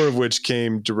 and 4 of which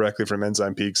came directly from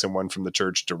Ensign Peaks and 1 from the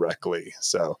church directly.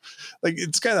 So, like,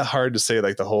 it's kind of hard to say,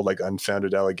 like, the whole, like,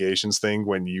 unfounded allegations thing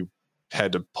when you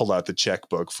had to pull out the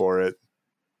checkbook for it.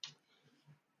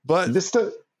 But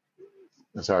sorry,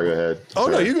 go ahead. Oh,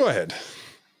 sorry. no, you go ahead.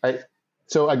 Part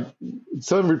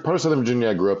of Southern Virginia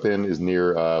I grew up in is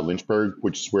near Lynchburg,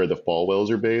 which is where the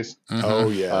Falwells are based. Mm-hmm. Oh,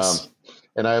 yes.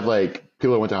 And I have like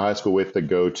people I went to high school with that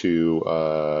go to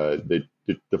the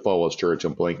Falwells Church.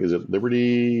 I'm blank. Is it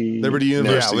Liberty? Liberty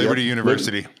University. Yeah, Liberty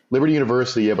University. Liberty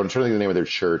University. Yeah, but I'm trying to think of the name of their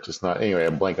church. It's not. Anyway,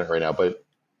 I'm blanking it right now. But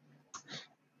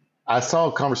I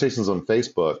saw conversations on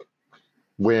Facebook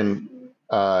when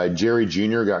Jerry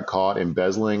Jr. got caught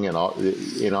embezzling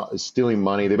and stealing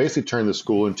money. They basically turned the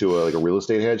school into a real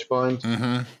estate hedge fund,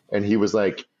 Mm-hmm. and he was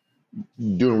like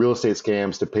doing real estate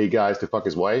scams to pay guys to fuck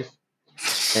his wife.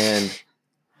 And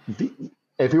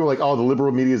people were like, "Oh, the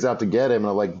liberal media is out to get him,"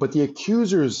 and I'm like, "But the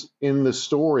accusers in the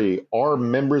story are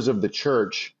members of the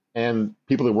church and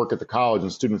people that work at the college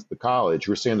and students at the college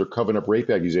who are saying they're covering up rape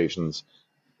accusations.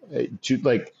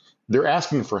 They're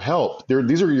asking for help.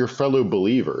 These are your fellow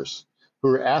believers who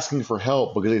are asking for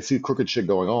help because they see crooked shit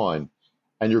going on,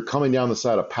 and you're coming down the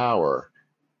side of power."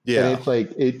 Yeah. And it's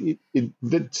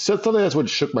like something that's what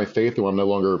shook my faith when I'm no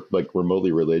longer like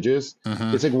remotely religious.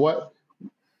 Mm-hmm. It's like what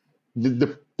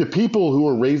the people who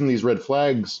are raising these red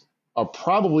flags are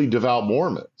probably devout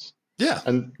Mormons. Yeah.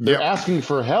 And they're asking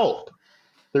for help.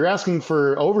 They're asking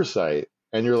for oversight.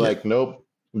 And you're like, nope,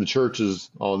 the church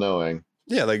is all knowing.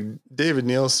 Yeah, like David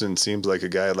Nielsen seems like a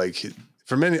guy like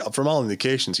from all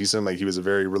indications, he seemed like he was a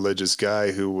very religious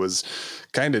guy who was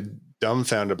kind of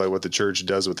dumbfounded by what the church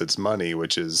does with its money,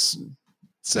 which is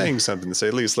saying something to say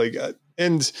the least. Like,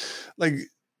 and like,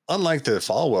 unlike the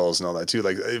Falwells and all that too,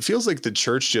 like it feels like the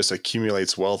church just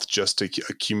accumulates wealth just to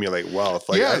accumulate wealth.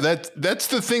 Like, yeah, that's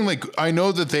the thing. Like, I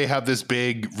know that they have this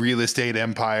big real estate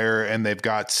empire and they've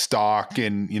got stock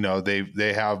and, you know,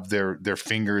 they have their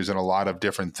fingers in a lot of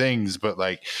different things. But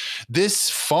like this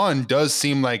fund does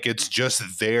seem like it's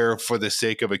just there for the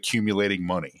sake of accumulating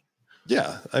money.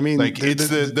 Yeah, I mean, like it's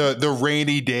the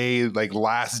rainy day, like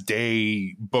last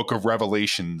day Book of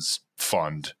Revelations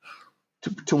fund.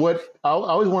 To what I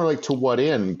always wonder, like, to what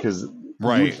end? Because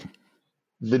right,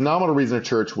 the nominal reason a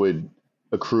church would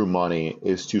accrue money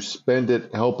is to spend it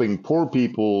helping poor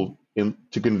people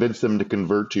to convince them to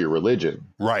convert to your religion.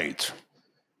 Right,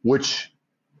 which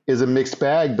is a mixed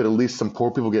bag, but at least some poor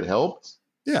people get helped.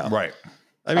 Yeah, right.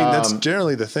 I mean, that's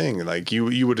generally the thing. Like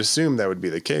you would assume that would be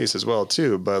the case as well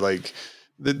too, but like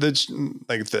Like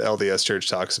the LDS Church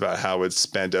talks about how it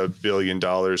spent $1 billion in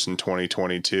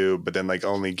 2022, but then like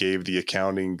only gave the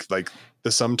accounting, like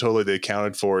the sum total they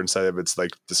accounted for inside of its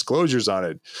like disclosures on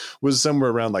it was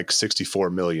somewhere around like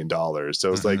 $64 million.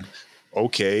 So it's like,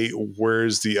 okay,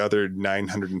 where's the other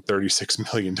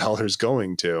 $936 million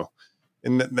going to?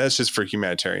 And that's just for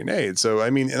humanitarian aid. So, I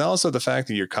mean, and also the fact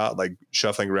that you're caught like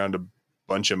shuffling around a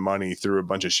bunch of money through a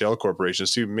bunch of shell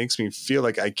corporations too makes me feel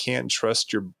like I can't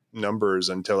trust your numbers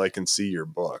until I can see your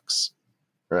books.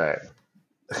 Right.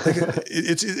 Like,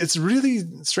 it's really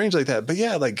strange like that. But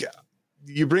yeah, like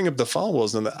you bring up the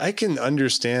Falwells, and I can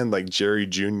understand like Jerry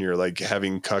Jr. like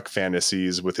having cuck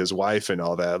fantasies with his wife and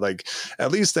all that. Like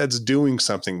at least that's doing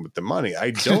something with the money.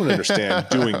 I don't understand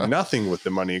doing nothing with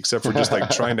the money except for just like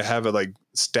trying to have it like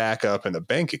stack up in a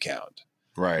bank account.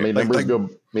 Right. My numbers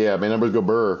go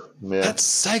burr. Yeah. That's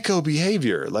psycho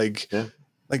behavior. Like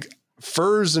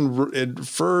furs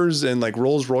and like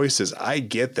Rolls Royces. I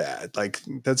get that. Like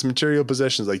that's material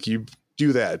possessions. Like you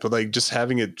do that, but like just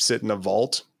having it sit in a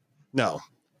vault. No,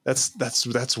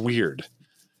 that's weird.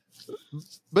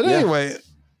 But anyway,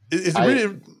 it's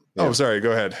really. Oh, sorry.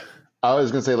 Go ahead. I was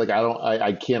gonna say like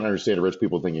I can't understand rich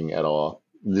people thinking at all.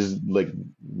 This is like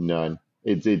none.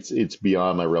 It's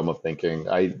beyond my realm of thinking.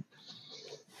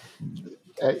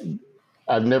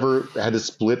 I've never had to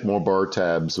split more bar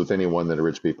tabs with anyone than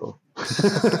rich people.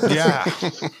 Yeah.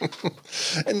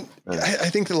 And I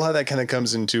think that a lot of that kind of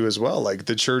comes into as well. Like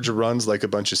the church runs like a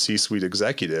bunch of C-suite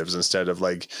executives instead of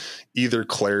like either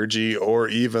clergy or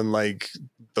even like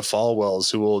the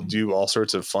Falwells who will do all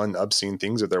sorts of fun, obscene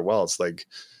things with their wealth. Like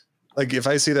if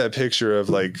I see that picture of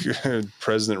like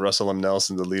President Russell M.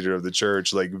 Nelson, the leader of the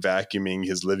church, like vacuuming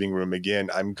his living room again,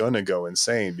 I'm going to go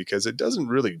insane because it doesn't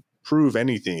really prove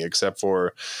anything except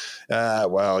for,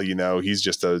 well, you know, he's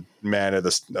just a man of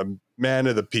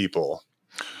the people.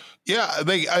 Yeah,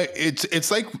 like it's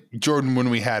like Jordan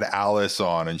when we had Alice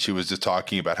on and she was just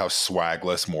talking about how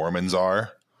swagless Mormons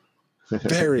are.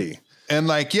 Very. And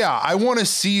like, yeah, I want to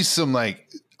see some like.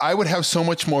 I would have so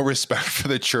much more respect for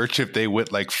the church if they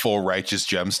went like full righteous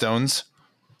gemstones.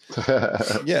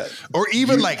 Yeah. Or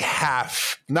even like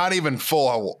half, not even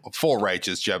full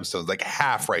righteous gemstones, like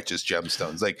half righteous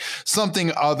gemstones, like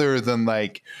something other than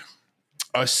like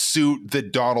a suit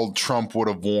that Donald Trump would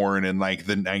have worn in like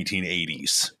the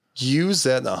 1980s. Use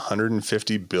that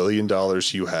 $150 billion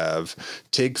you have,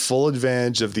 take full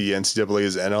advantage of the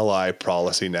NCAA's NLI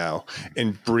policy now,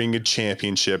 and bring a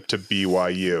championship to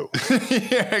BYU.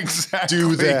 Yeah, exactly.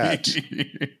 Do that.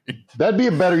 That'd be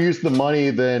a better use of the money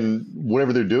than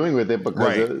whatever they're doing with it,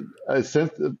 because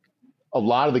since a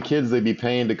lot of the kids they'd be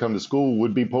paying to come to school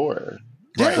would be poor.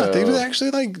 Yeah, so they would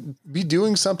actually like be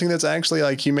doing something that's actually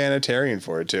like humanitarian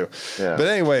for it too. Yeah. But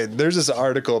anyway, there's this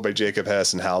article by Jacob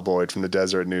Hess and Hal Boyd from the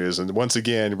Desert News. And once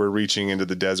again, we're reaching into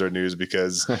the Desert News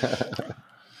because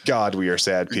God, we are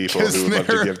sad people who would love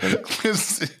to give them.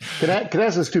 Can I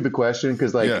ask a stupid question?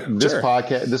 Because like this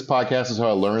podcast is how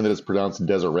I learned that it's pronounced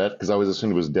Deseret, because I always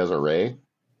assumed it was Desiree.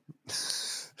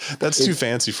 That's too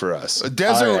fancy for us.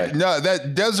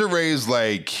 That Desiree is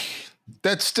like,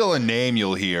 that's still a name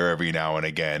you'll hear every now and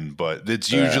again, but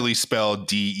it's usually spelled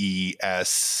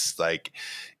DES, like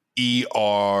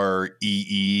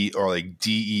EREE, or like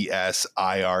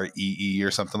DESIREE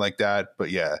or something like that. But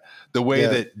yeah, the way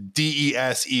that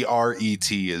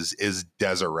DESERET is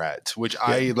Deseret, which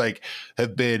I like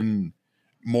have been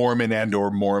Mormon and or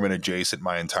Mormon adjacent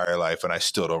my entire life, and I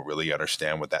still don't really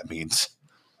understand what that means.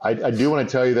 I do want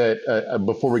to tell you that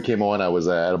before we came on, I was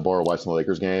at a bar watching the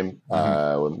Lakers game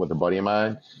with a buddy of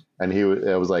mine, and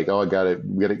I was like, "Oh, I got to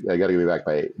be back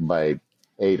by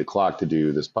 8:00 to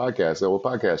do this podcast." So, what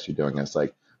podcast are you doing? I was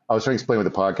like, I was trying to explain what the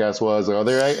podcast was. Like, oh,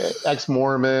 they're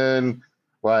ex-Mormon,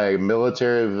 like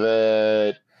military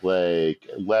vet, like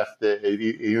left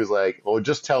it. He was like, "Well,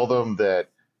 just tell them that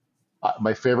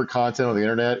my favorite content on the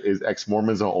internet is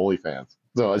ex-Mormons on OnlyFans."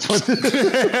 So I just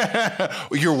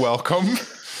You're welcome.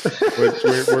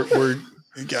 We're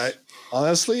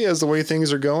honestly, as the way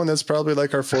things are going, that's probably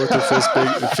like our fourth or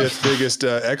fifth biggest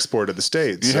export of the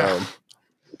States. Yeah.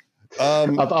 So. I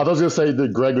was going to say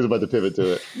that Greg was about to pivot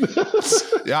to it.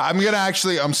 Yeah,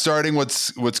 I'm starting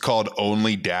what's called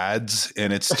Only Dads,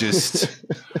 and it's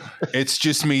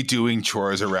just me doing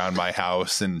chores around my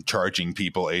house and charging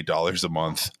people $8 a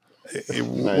month.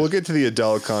 We'll get to the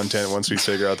adult content once we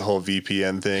figure out the whole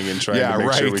VPN thing and try to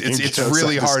make sure we can. It's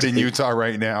really hard in Utah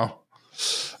right now.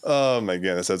 Oh my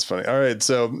goodness, that's funny. All right,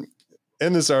 so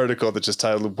in this article that's just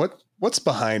titled "What's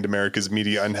behind America's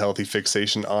media unhealthy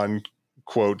fixation on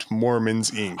quote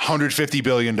Mormons Inc." $150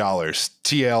 billion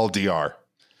TLDR.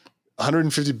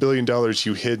 $150 billion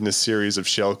you hid in a series of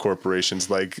shell corporations,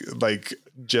 like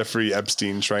Jeffrey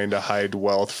Epstein trying to hide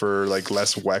wealth for like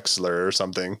Les Wexler or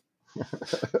something.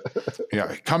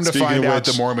 Yeah, come to find out,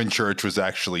 the Mormon Church was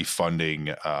actually funding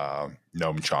Noam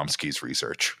Chomsky's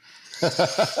research.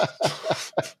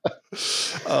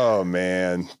 Oh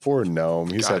man, poor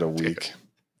Noam. He's had a week.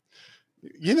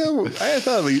 You know, I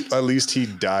thought at least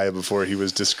he'd die before he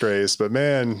was disgraced, but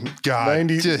man,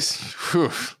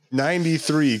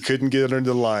 93 couldn't get under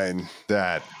the line.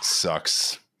 That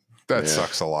sucks. That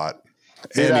sucks a lot.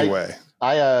 Dude, anyway,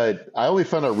 I only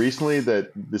found out recently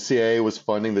that the CIA was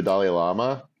funding the Dalai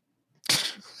Lama.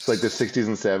 It's like the 60s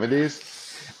and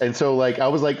 70s. And so like I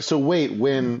was like, so wait,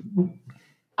 when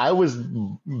I was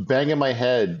banging my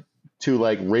head to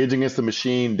like Rage Against the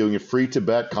Machine doing free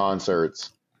Tibet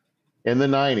concerts in the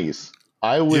 90s,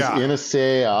 I was in a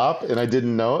CIA op and I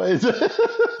didn't know it.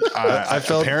 I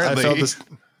felt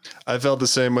the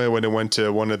same way when it went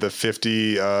to one of the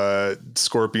 50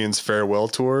 Scorpions farewell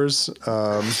tours.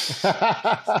 Oh,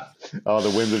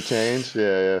 the winds of change.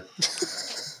 Yeah.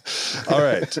 All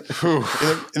right.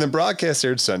 In the broadcast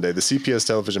aired Sunday, the CPS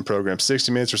television program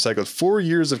 60 Minutes recycled 4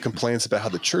 years of complaints about how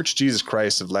the Church Jesus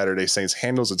Christ of Latter-day Saints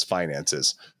handles its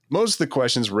finances. Most of the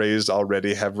questions raised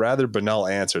already have rather banal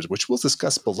answers, which we'll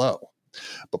discuss below.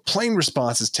 But plain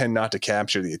responses tend not to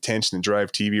capture the attention and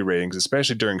drive TV ratings,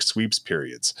 especially during sweeps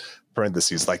periods,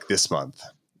 parentheses like this month.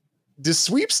 Does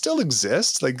sweeps still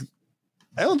exist? Like,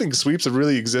 I don't think sweeps have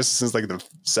really existed since like the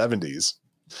 70s.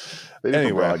 They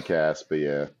did broadcast, but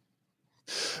yeah.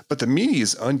 But the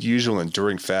media's unusual and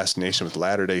enduring fascination with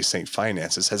Latter-day Saint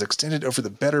finances has extended over the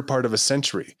better part of a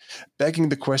century, begging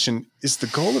the question, is the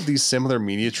goal of these similar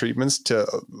media treatments to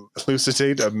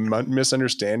elucidate a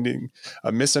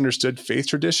misunderstood faith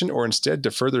tradition, or instead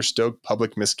to further stoke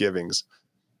public misgivings?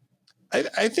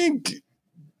 I think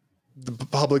the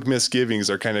public misgivings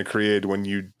are kind of created when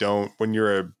you're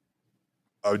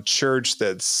a church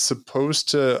that's supposed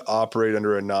to operate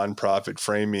under a nonprofit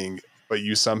framing, but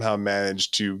you somehow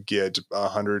manage to get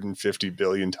 $150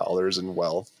 billion in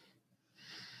wealth.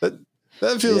 That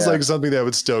feels like something that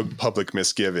would stoke public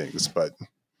misgivings, but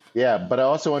yeah, but I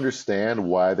also understand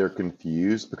why they're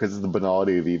confused, because it's the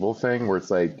banality of evil thing, where it's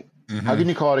like, how can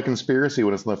you call it a conspiracy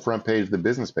when it's on the front page of the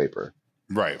business paper?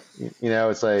 Right. You know,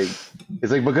 it's like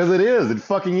because it is. It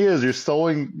fucking is. You're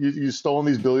stolen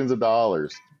these billions of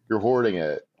dollars. You're hoarding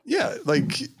it. Yeah,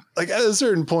 like at a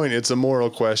certain point, it's a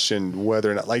moral question whether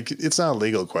or not, like, it's not a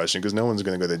legal question because no one's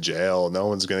going to go to jail. No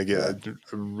one's going to get a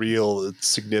real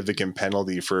significant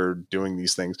penalty for doing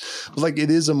these things. But like, it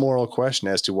is a moral question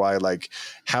as to why, like,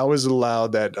 how is it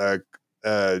allowed that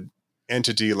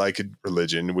entity like a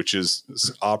religion, which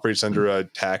operates under a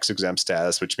tax exempt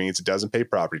status, which means it doesn't pay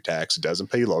property tax, it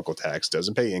doesn't pay local tax,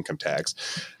 doesn't pay income tax,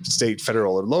 state,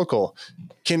 federal, or local,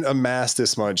 can amass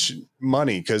this much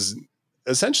money? Because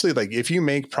essentially, like, if you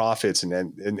make profits in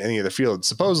any of the fields,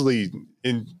 supposedly,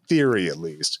 in theory at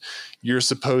least, you're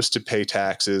supposed to pay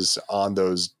taxes on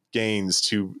those gains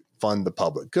to fund the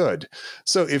public good.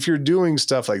 So if you're doing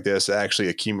stuff like this that actually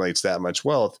accumulates that much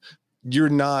wealth, you're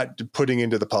not putting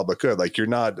into the public good. Like, you're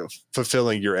not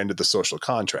fulfilling your end of the social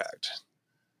contract.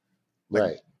 Like,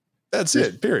 right. That's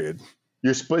it, period.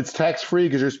 It's tax free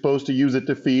because you're supposed to use it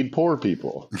to feed poor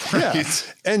people. Yeah,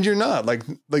 and you're not like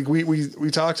we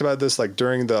talked about this like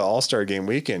during the All-Star Game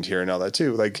weekend here and all that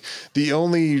too. Like, the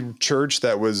only church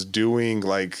that was doing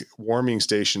like warming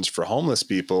stations for homeless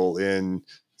people in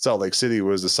Salt Lake City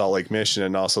was the Salt Lake Mission,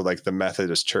 and also like the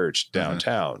Methodist Church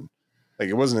downtown. Like,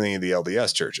 it wasn't any of the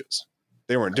LDS churches;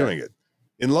 they weren't doing it.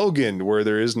 In Logan, where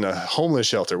there isn't a homeless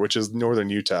shelter, which is northern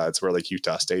Utah, it's where like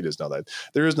Utah State is now, that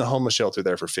there isn't a homeless shelter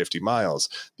there for 50 miles.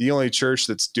 The only church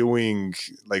that's doing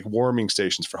like warming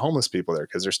stations for homeless people there,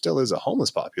 because there still is a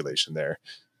homeless population there,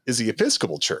 is the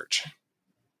Episcopal Church.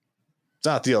 It's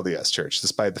not the LDS Church,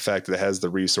 despite the fact that it has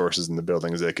the resources in the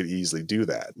buildings that could easily do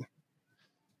that.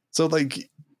 So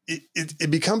like it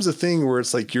becomes a thing where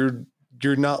it's like you're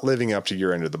not living up to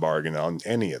your end of the bargain on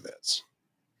any of this.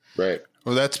 Right.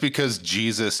 Well, that's because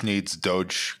Jesus needs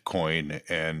Dogecoin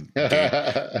and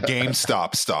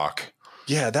GameStop stock.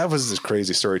 Yeah, that was this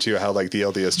crazy story too. How like the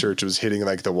LDS Church was hitting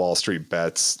like the Wall Street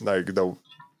bets, like the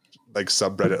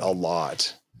subreddit a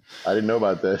lot. I didn't know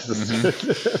about this.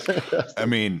 I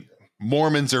mean,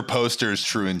 Mormons are posters,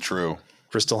 true and true.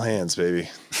 Crystal hands, baby.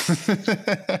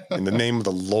 In the name of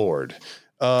the Lord.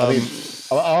 I mean,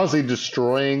 honestly,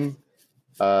 destroying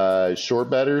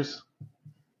short bettors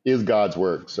is God's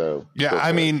work. So yeah,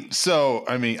 I mean,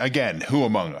 again, who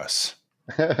among us?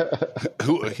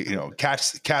 Who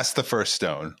cast the first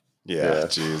stone? Yeah,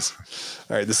 jeez.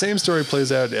 All right. The same story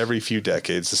plays out every few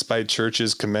decades, despite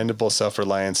churches' commendable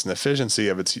self-reliance and efficiency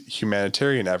of its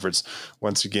humanitarian efforts.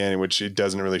 Once again, which it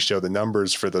doesn't really show the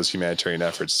numbers for those humanitarian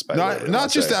efforts. Not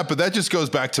just that, but that just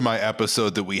goes back to my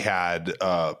episode that we had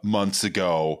months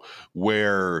ago,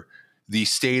 where the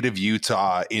state of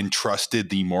Utah entrusted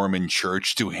the Mormon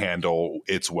Church to handle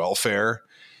its welfare.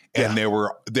 And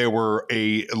there were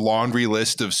a laundry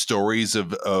list of stories of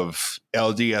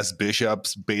LDS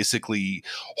bishops basically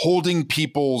holding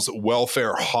people's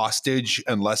welfare hostage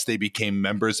unless they became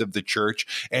members of the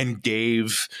church and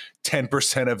gave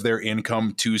 10% of their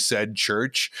income to said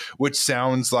church, which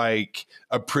sounds like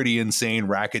a pretty insane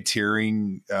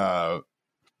racketeering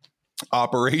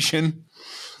operation.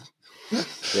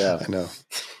 Yeah, I know.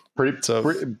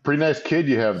 Pretty nice kid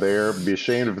you have there. Be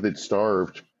ashamed if they'd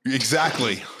starved.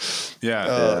 Exactly.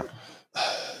 Yeah.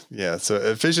 Yeah. So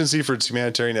efficiency for its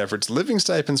humanitarian efforts. Living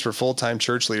stipends for full-time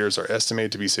church leaders are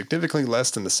estimated to be significantly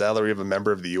less than the salary of a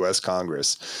member of the U.S.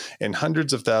 Congress, and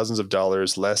hundreds of thousands of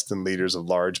dollars less than leaders of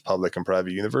large public and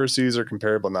private universities or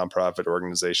comparable nonprofit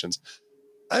organizations.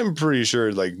 I'm pretty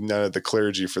sure like none of the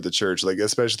clergy for the church, like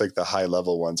especially like the high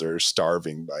level ones, are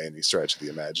starving by any stretch of the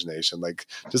imagination. Like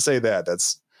to say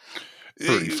that's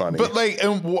pretty funny. But like,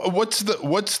 and what's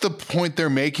the point they're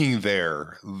making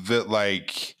there? That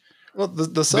like, well,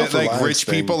 the self-reliance like rich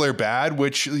people are bad.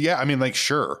 Which, yeah, I mean, like,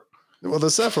 sure. Well, the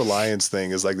self-reliance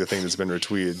thing is like the thing that's been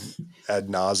retweeted ad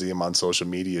nauseum on social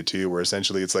media too, where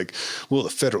essentially it's like, well, the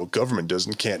federal government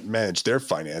can't manage their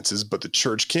finances, but the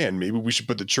church can. Maybe we should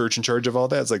put the church in charge of all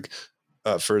that. It's like,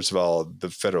 first of all, the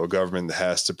federal government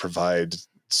has to provide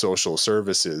social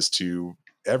services to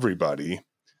everybody.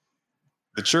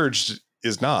 The church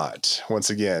is not. Once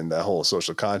again, that whole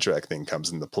social contract thing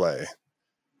comes into play.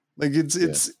 Like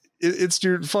it's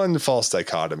your fun false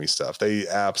dichotomy stuff. They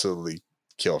absolutely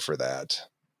kill for that.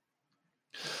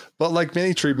 But like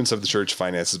many treatments of the church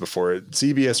finances before it,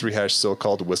 CBS rehashed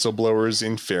so-called whistleblowers'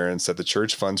 inference that the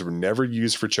church funds were never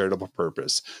used for charitable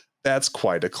purpose. That's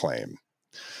quite a claim.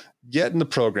 Yet in the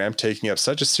program, taking up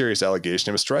such a serious allegation,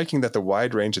 it was striking that the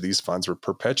wide range of these funds were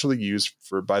perpetually used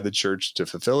by the church to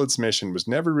fulfill its mission was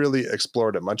never really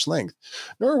explored at much length,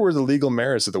 nor were the legal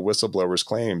merits of the whistleblowers'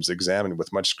 claims examined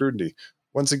with much scrutiny.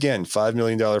 Once again, $5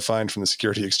 million fine from the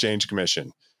Security Exchange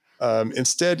Commission.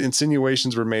 Instead,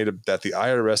 insinuations were made that the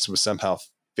IRS was somehow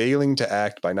failing to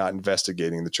act by not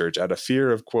investigating the church out of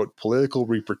fear of, quote, political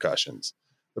repercussions.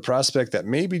 The prospect that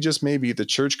maybe, just maybe, the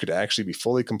church could actually be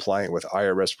fully compliant with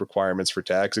IRS requirements for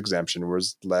tax exemption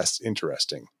was less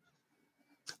interesting.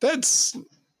 The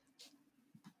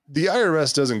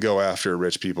IRS doesn't go after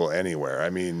rich people anywhere. I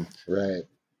mean, right.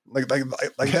 Like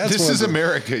that's this is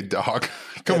America, dog.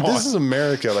 Come on. This is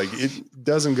America. Like it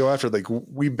doesn't go after, like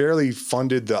we barely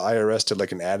funded the IRS to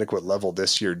like an adequate level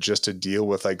this year just to deal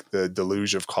with like the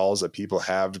deluge of calls that people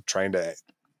have trying to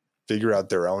figure out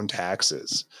their own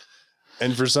taxes.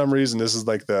 And for some reason, this is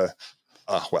like the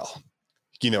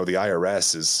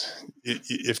IRS is,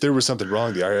 if there was something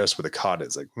wrong, the IRS would have caught it.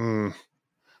 It's like,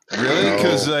 really?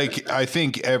 Because like, I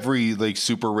think every like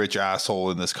super rich asshole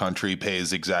in this country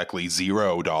pays exactly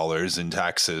 $0 in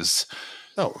taxes.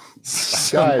 Oh,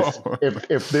 guys,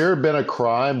 if there had been a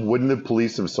crime, wouldn't the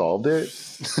police have solved it?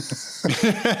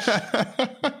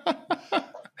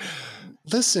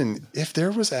 Listen, if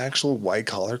there was actual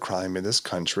white-collar crime in this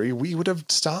country, we would have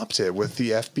stopped it with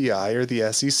the FBI or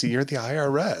the SEC or the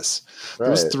IRS. Right.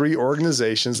 There's 3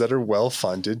 organizations that are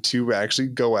well-funded to actually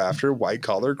go after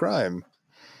white-collar crime.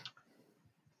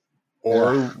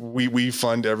 Or we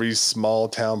fund every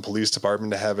small-town police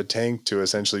department to have a tank to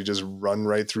essentially just run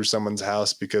right through someone's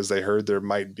house because they heard there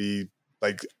might be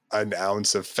like an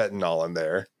ounce of fentanyl in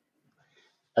there.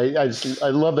 I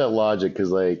love that logic because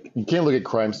like you can't look at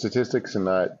crime statistics and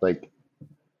not like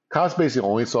cops basically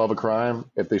only solve a crime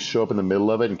if they show up in the middle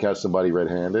of it and catch somebody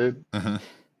red-handed. Uh-huh.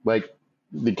 Like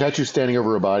they catch you standing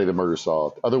over a body, the murder's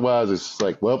solved. Otherwise, it's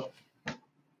like, well,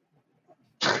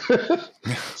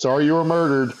 sorry you were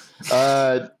murdered.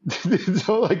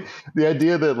 So like the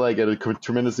idea that like at a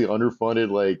tremendously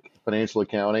underfunded like financial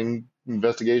accounting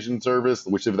investigation service,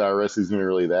 which if the IRS isn't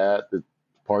really that,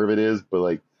 part of it is, but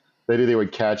like. The idea they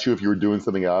would catch you if you were doing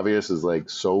something obvious is like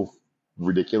so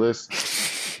ridiculous.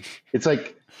 It's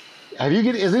like,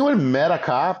 has anyone met a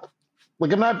cop?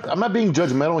 Like I'm not being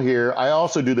judgmental here. I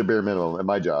also do the bare minimum at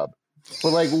my job. But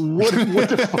like, what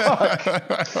the fuck?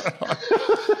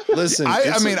 Listen,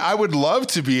 I mean, I would love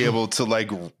to be able to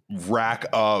like rack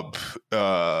up,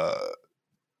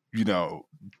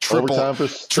 triple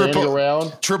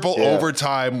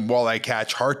overtime while I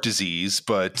catch heart disease,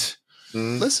 but.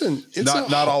 Listen, it's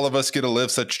not all of us get to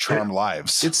live such charmed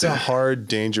lives. It's a hard,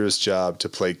 dangerous job to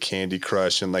play Candy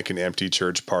Crush in like an empty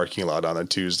church parking lot on a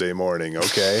Tuesday morning.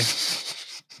 Okay.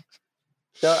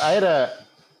 So I had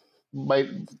might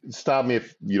stop me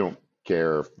if you don't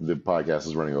care if the podcast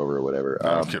is running over or whatever.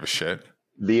 I don't give a shit.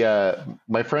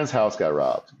 My friend's house got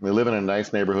robbed. They live in a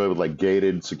nice neighborhood with like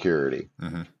gated security.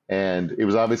 And it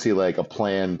was obviously like a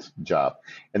planned job.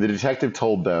 And the detective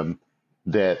told them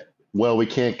that, well, we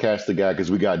can't catch the guy because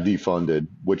we got defunded,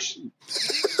 which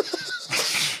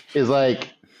is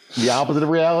like the opposite of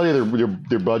reality.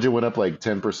 Their budget went up like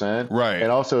 10%. Right. And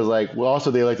also it's like, well,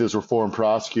 also they elected this reform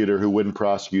prosecutor who wouldn't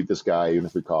prosecute this guy even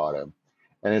if we caught him.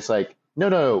 And it's like,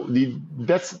 no.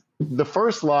 That's the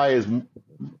first lie is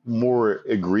more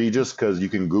egregious because you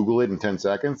can Google it in 10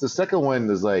 seconds. The second one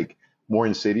is like more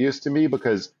insidious to me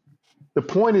because the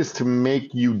point is to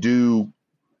make you do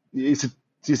is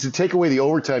to take away the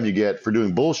overtime you get for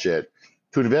doing bullshit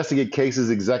to investigate cases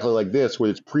exactly like this where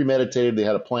it's premeditated. They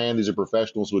had a plan. These are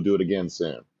professionals who will do it again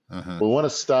soon. We want to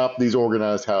stop these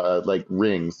organized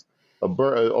rings,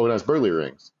 organized burglary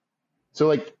rings. So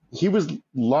like he was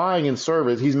lying in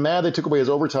service. He's mad they took away his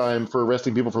overtime for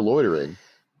arresting people for loitering.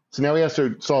 So now he has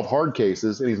to solve hard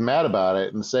cases and he's mad about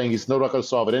it and saying he's not going to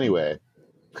solve it anyway.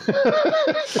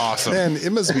 Awesome. Man,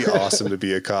 it must be awesome to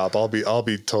be a cop. I'll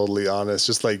be totally honest.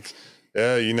 Just like,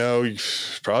 yeah, you're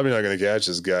probably not going to catch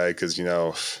this guy because,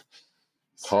 It's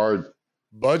hard.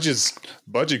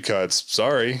 Budget cuts.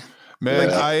 Sorry.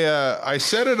 Man, I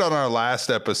said it on our last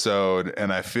episode,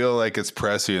 and I feel like it's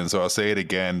prescient, so I'll say it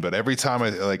again. But every time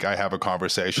I have a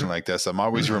conversation like this, I'm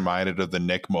always reminded of the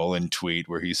Nick Mullen tweet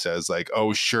where he says, like,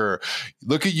 "Oh, sure,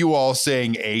 look at you all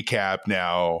saying ACAP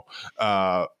now.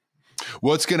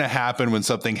 What's going to happen when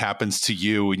something happens to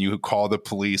you and you call the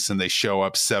police and they show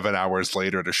up 7 hours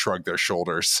later to shrug their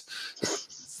shoulders?"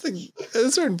 It's like, at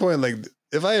a certain point, like,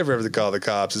 if I ever have to call the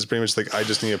cops, it's pretty much like, I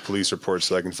just need a police report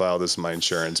so I can file this in my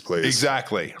insurance, please.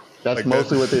 Exactly. That's like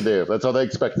mostly what they do. That's all they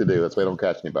expect to do. That's why they don't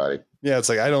catch anybody. Yeah, it's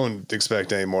like, I don't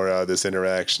expect any more out of this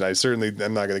interaction.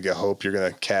 I'm not going to hope you're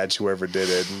going to catch whoever did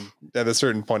it. And at a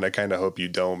certain point, I kind of hope you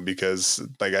don't because,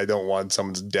 like, I don't want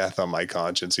someone's death on my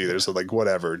conscience either. So, like,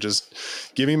 whatever. Just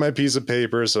give me my piece of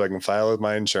paper so I can file with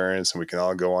my insurance and we can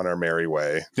all go on our merry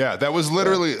way. Yeah, that was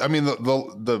literally, I mean,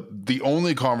 the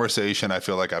only conversation I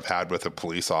feel like I've had with a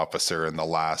police officer in the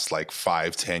last, like,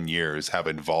 5-10 years have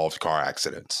involved car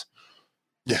accidents.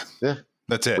 Yeah.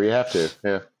 That's it. We have to.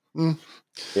 Yeah.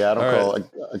 Yeah,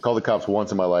 I called the cops once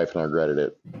in my life and I regretted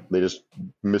it. They just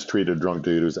mistreated a drunk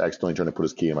dude who was accidentally trying to put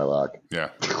his key in my lock. Yeah.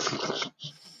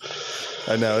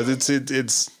 I know.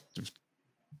 It's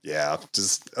yeah,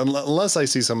 just unless I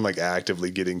see someone like actively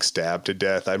getting stabbed to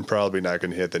death, I'm probably not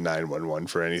going to hit the 911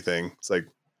 for anything. It's like,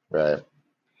 right.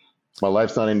 My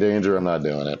life's not in danger. I'm not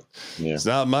doing it. Yeah. It's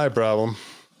not my problem.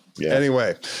 Yeah.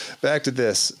 Anyway, back to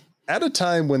this. At a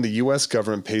time when the U.S.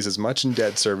 government pays as much in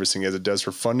debt servicing as it does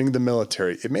for funding the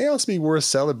military, it may also be worth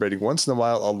celebrating once in a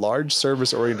while a large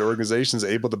service-oriented organization is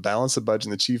able to balance the budget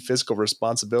and achieve fiscal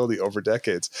responsibility over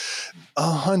decades.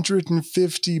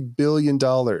 $150 billion.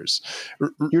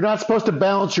 You're not supposed to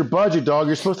balance your budget, dog.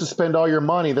 You're supposed to spend all your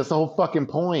money. That's the whole fucking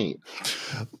point.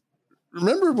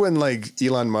 Remember when like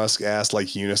Elon Musk asked like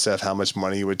UNICEF how much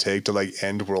money it would take to like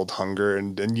end world hunger,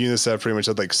 and UNICEF pretty much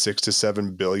had like $6 to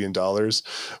 $7 billion.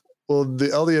 Well, the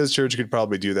LDS Church could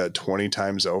probably do that 20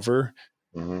 times over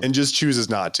and just chooses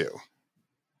not to.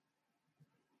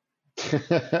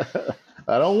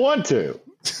 I don't want to.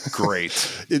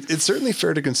 Great. It's certainly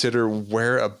fair to consider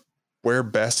where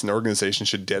best an organization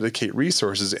should dedicate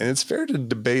resources, and it's fair to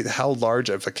debate how large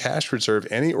of a cash reserve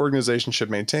any organization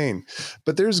should maintain.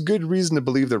 But there's good reason to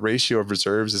believe the ratio of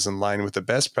reserves is in line with the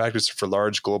best practice for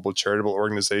large global charitable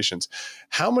organizations.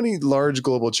 How many large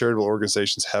global charitable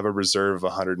organizations have a reserve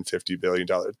of $150 billion?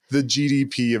 The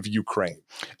GDP of Ukraine.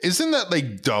 Isn't that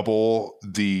like double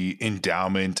the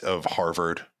endowment of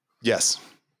Harvard? Yes.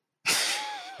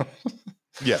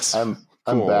 Yes.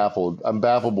 I'm baffled. I'm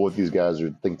baffled by what these guys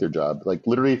think their job. Like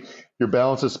literally, your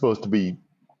balance is supposed to be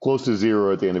close to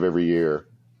zero at the end of every year,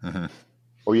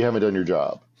 or you haven't done your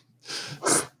job.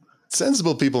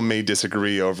 Sensible people may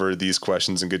disagree over these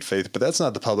questions in good faith, but that's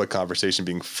not the public conversation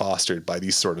being fostered by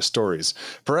these sort of stories.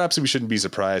 Perhaps we shouldn't be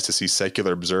surprised to see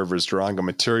secular observers drawing on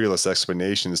materialist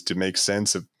explanations to make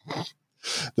sense of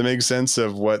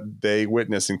what they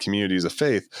witness in communities of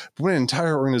faith. But when an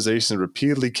entire organization is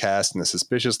repeatedly cast in a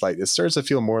suspicious light, it starts to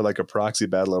feel more like a proxy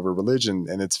battle over religion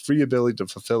and its free ability to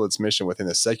fulfill its mission within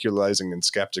a secularizing and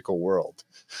skeptical world.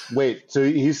 Wait, so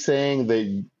he's saying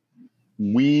that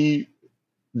we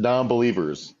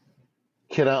non-believers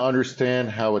cannot understand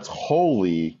how it's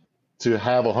holy to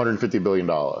have $150 billion.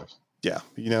 Yeah.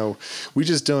 We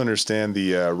just don't understand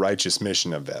the righteous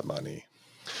mission of that money.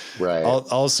 Right.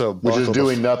 Also, which is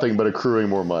doing nothing but accruing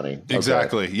more money.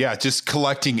 Exactly. Okay. Yeah. Just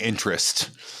collecting interest.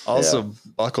 Also,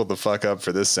 buckle the fuck up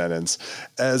for this sentence.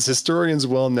 As historians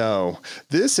well know,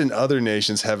 this and other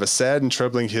nations have a sad and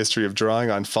troubling history of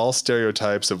drawing on false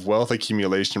stereotypes of wealth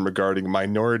accumulation regarding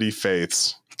minority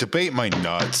faiths. Debate my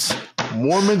nuts.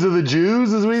 Mormons are the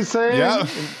Jews, as we say? Yeah.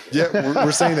 Yeah,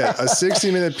 we're saying that. A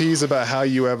 60-minute piece about how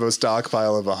you have a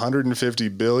stockpile of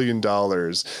 $150 billion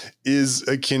is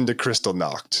akin to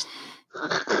Kristallnacht.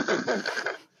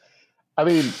 I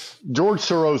mean, George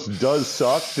Soros does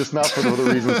suck, just not for the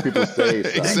other reasons people say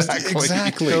he sucks.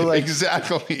 Exactly. So,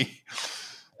 Exactly.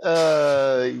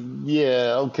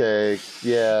 Yeah, okay.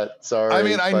 Yeah, sorry. I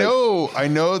mean, I know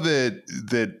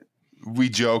that we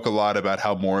joke a lot about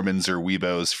how Mormons are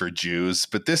weebos for Jews,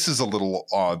 but this is a little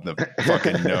on the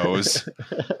fucking nose.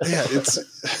 Yeah,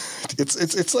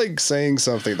 it's like saying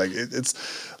something like it's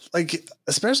like,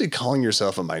 especially calling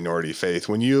yourself a minority faith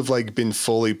when you have like been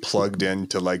fully plugged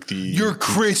into like you're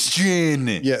Christian.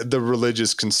 Yeah, the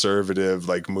religious conservative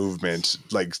like movement,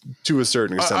 like to a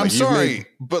certain extent. I'm like, sorry,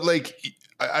 but like.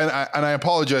 I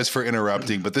apologize for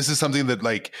interrupting, but this is something that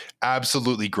like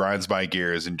absolutely grinds my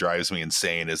gears and drives me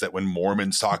insane, is that when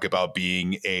Mormons talk about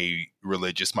being a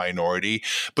religious minority,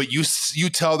 but you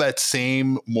tell that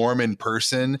same Mormon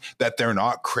person that they're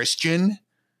not Christian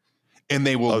and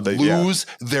they will lose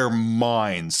their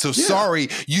minds. So sorry,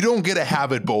 you don't get to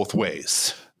have it both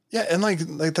ways. Yeah, and like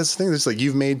that's the thing. That's like,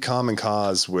 you've made common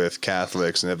cause with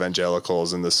Catholics and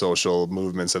evangelicals and the social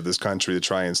movements of this country to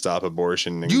try and stop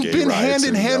abortion. And you've been hand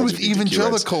in hand with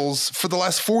evangelicals for the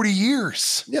last 40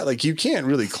 years. Yeah, like you can't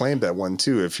really claim that one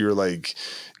too if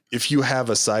you have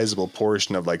a sizable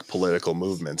portion of like political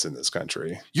movements in this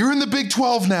country. You're in the Big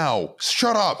 12 now.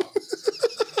 Shut up.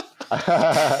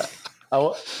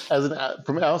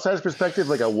 From an outsider's perspective,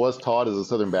 like I was taught as a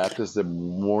Southern Baptist that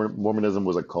Mormonism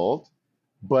was a cult.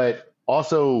 But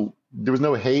also, there was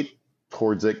no hate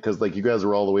towards it because, like, you guys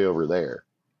were all the way over there.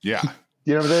 Yeah,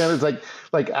 you know what I'm saying? It's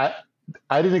like I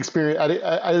didn't experience.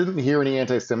 I didn't hear any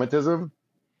anti-Semitism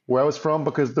where I was from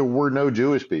because there were no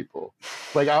Jewish people.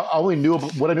 Like, I only knew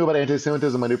what I knew about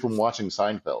anti-Semitism. I knew from watching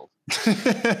Seinfeld.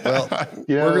 Well,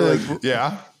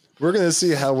 we're gonna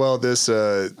see how well this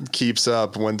keeps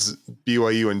up once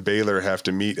BYU and Baylor have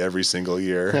to meet every single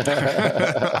year.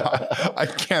 I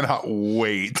cannot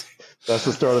wait. That's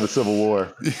the start of the Civil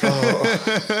War.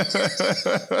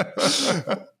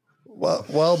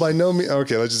 Well, by no means.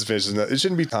 Okay, let's just finish this. It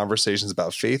shouldn't be conversations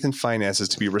about faith and finances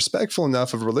to be respectful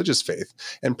enough of religious faith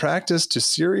and practice to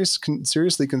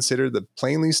seriously consider the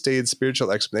plainly stated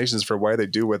spiritual explanations for why they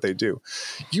do what they do.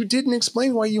 You didn't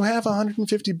explain why you have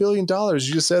 $150 billion. You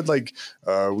just said like,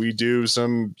 we do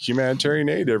some humanitarian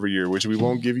aid every year, which we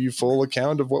won't give you full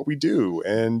account of what we do.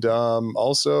 And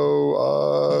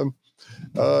also,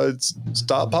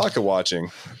 stop pocket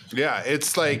watching. Yeah,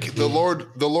 it's like the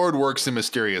Lord works in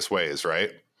mysterious ways,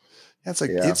 right? Yeah, it's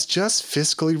like it's just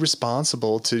fiscally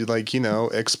responsible to like,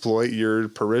 exploit your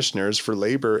parishioners for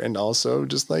labor and also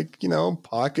just like,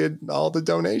 pocket all the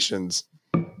donations.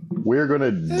 We're going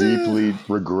to deeply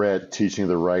regret teaching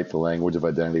the language of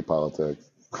identity politics.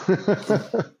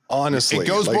 Honestly, it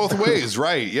goes both ways,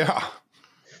 right? Yeah.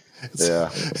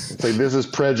 It's like, this is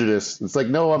prejudice. It's like,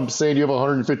 no, I'm saying you have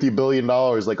 $150 billion.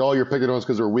 Like, oh, you're picking on us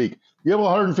because we're weak. You have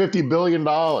 $150 billion.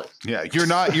 Yeah, you're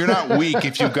not weak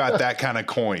if you've got that kind of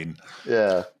coin.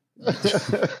 Yeah.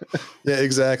 Yeah,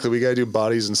 exactly. We got to do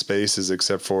bodies and spaces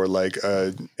except for like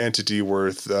entity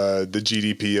worth the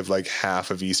GDP of like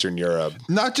half of Eastern Europe.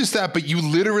 Not just that, but you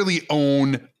literally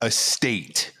own a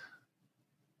state.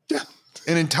 Yeah.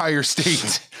 An entire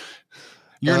state.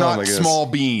 You're not small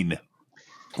bean.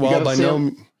 Well,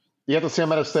 you have the same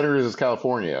amount of senators as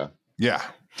California. Yeah.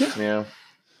 Yeah.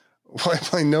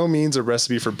 By no means a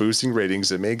recipe for boosting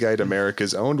ratings, it may guide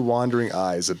America's own wandering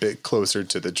eyes a bit closer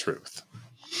to the truth.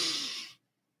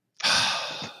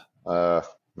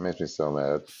 Makes me so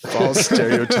mad. False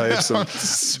stereotypes of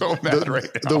so mad right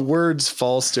now. The words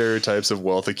false stereotypes of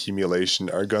wealth accumulation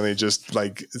are going to just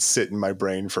like sit in my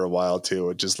brain for a while too.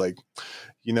 It just like,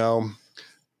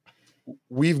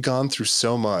 we've gone through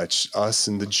so much, us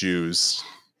and the Jews.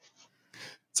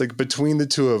 It's like between the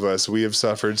two of us, we have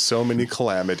suffered so many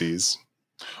calamities.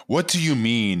 What do you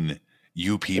mean,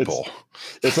 you people?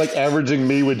 It's like averaging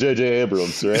me with J.J.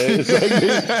 Abrams, right?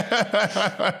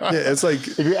 It's like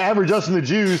if you average us and the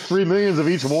Jews, 3 million of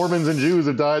each Mormons and Jews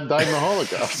have died in the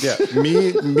Holocaust. Yeah,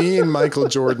 me and Michael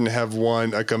Jordan have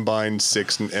won a combined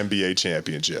 6 NBA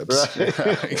championships.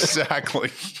 Right.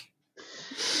 Exactly.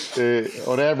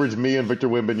 On average, me and Victor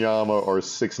Wembanyama are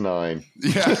 6'9".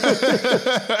 Yeah.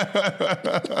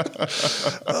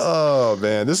 Oh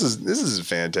man, this is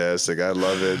fantastic. I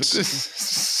love it. This is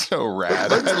so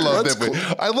rad.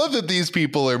 I love that these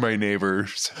people are my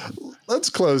neighbors. Let's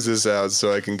close this out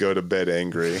so I can go to bed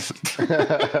angry.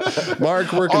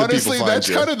 Mark, where can Honestly, the people find that's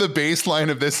you? kind of the baseline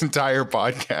of this entire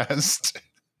podcast.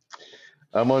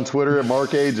 I'm on Twitter at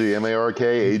Mark Agee,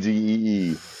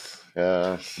 MarkAgee.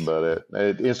 That's about it.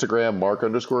 At Instagram,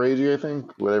 Mark_Agee, I think.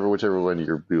 Whichever one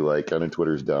you like. I know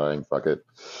Twitter's dying. Fuck it.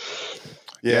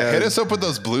 Yeah, hit us up with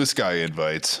those Blue Sky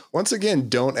invites. Once again,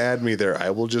 don't add me there.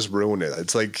 I will just ruin it.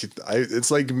 It's like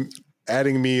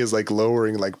adding me is like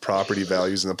lowering like property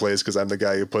values in the place because I'm the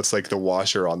guy who puts like the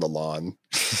washer on the lawn.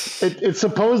 It's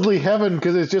supposedly heaven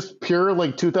because it's just pure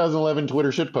like 2011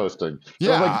 Twitter shit posting.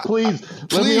 Yeah, so like, please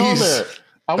let me on there.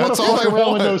 I want to fuck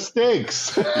around with no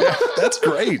stakes. Yeah, that's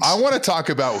great. I want to talk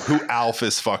about who Alf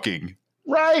is fucking.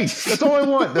 Right. That's all I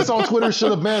want. That's all Twitter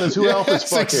should have been is who Alf is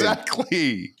fucking.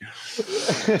 Exactly.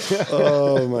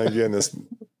 Oh my goodness.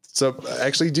 So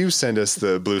actually do send us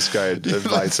the Blue Sky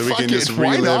invite so we can just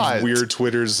relive Weird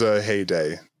Twitter's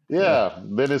heyday. Yeah.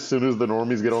 Then as soon as the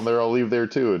normies get on there, I'll leave there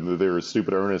too. And there was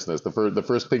stupid earnestness. The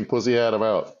first pink pussy hat, I'm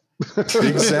out.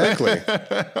 Exactly.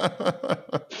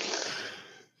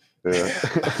 Yeah.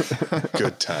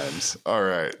 Good times. All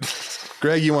right.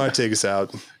 Greg, you want to take us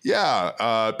out? Yeah.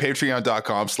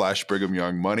 Patreon.com/Brigham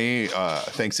Young Money.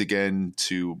 Thanks again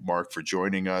to Mark for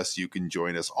joining us. You can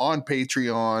join us on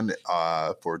Patreon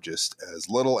for just as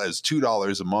little as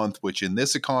 $2 a month, which in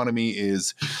this economy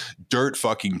is dirt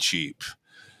fucking cheap.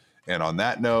 And on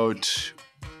that note,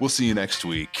 we'll see you next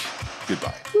week.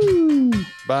 Goodbye. Woo.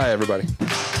 Bye, everybody.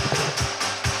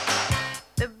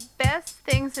 The best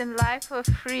things in life are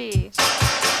free,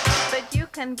 but you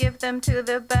can give them to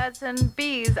the birds and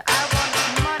bees. I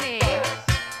want money.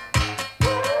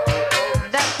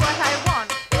 That's what I want.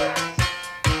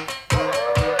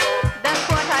 That's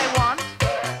what I want.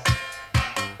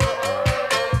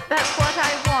 That's what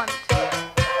I want.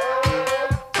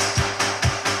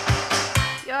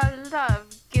 Your love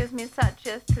gives me such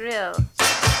a thrill,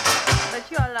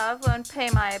 but your love won't pay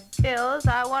my bills.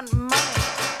 I want money.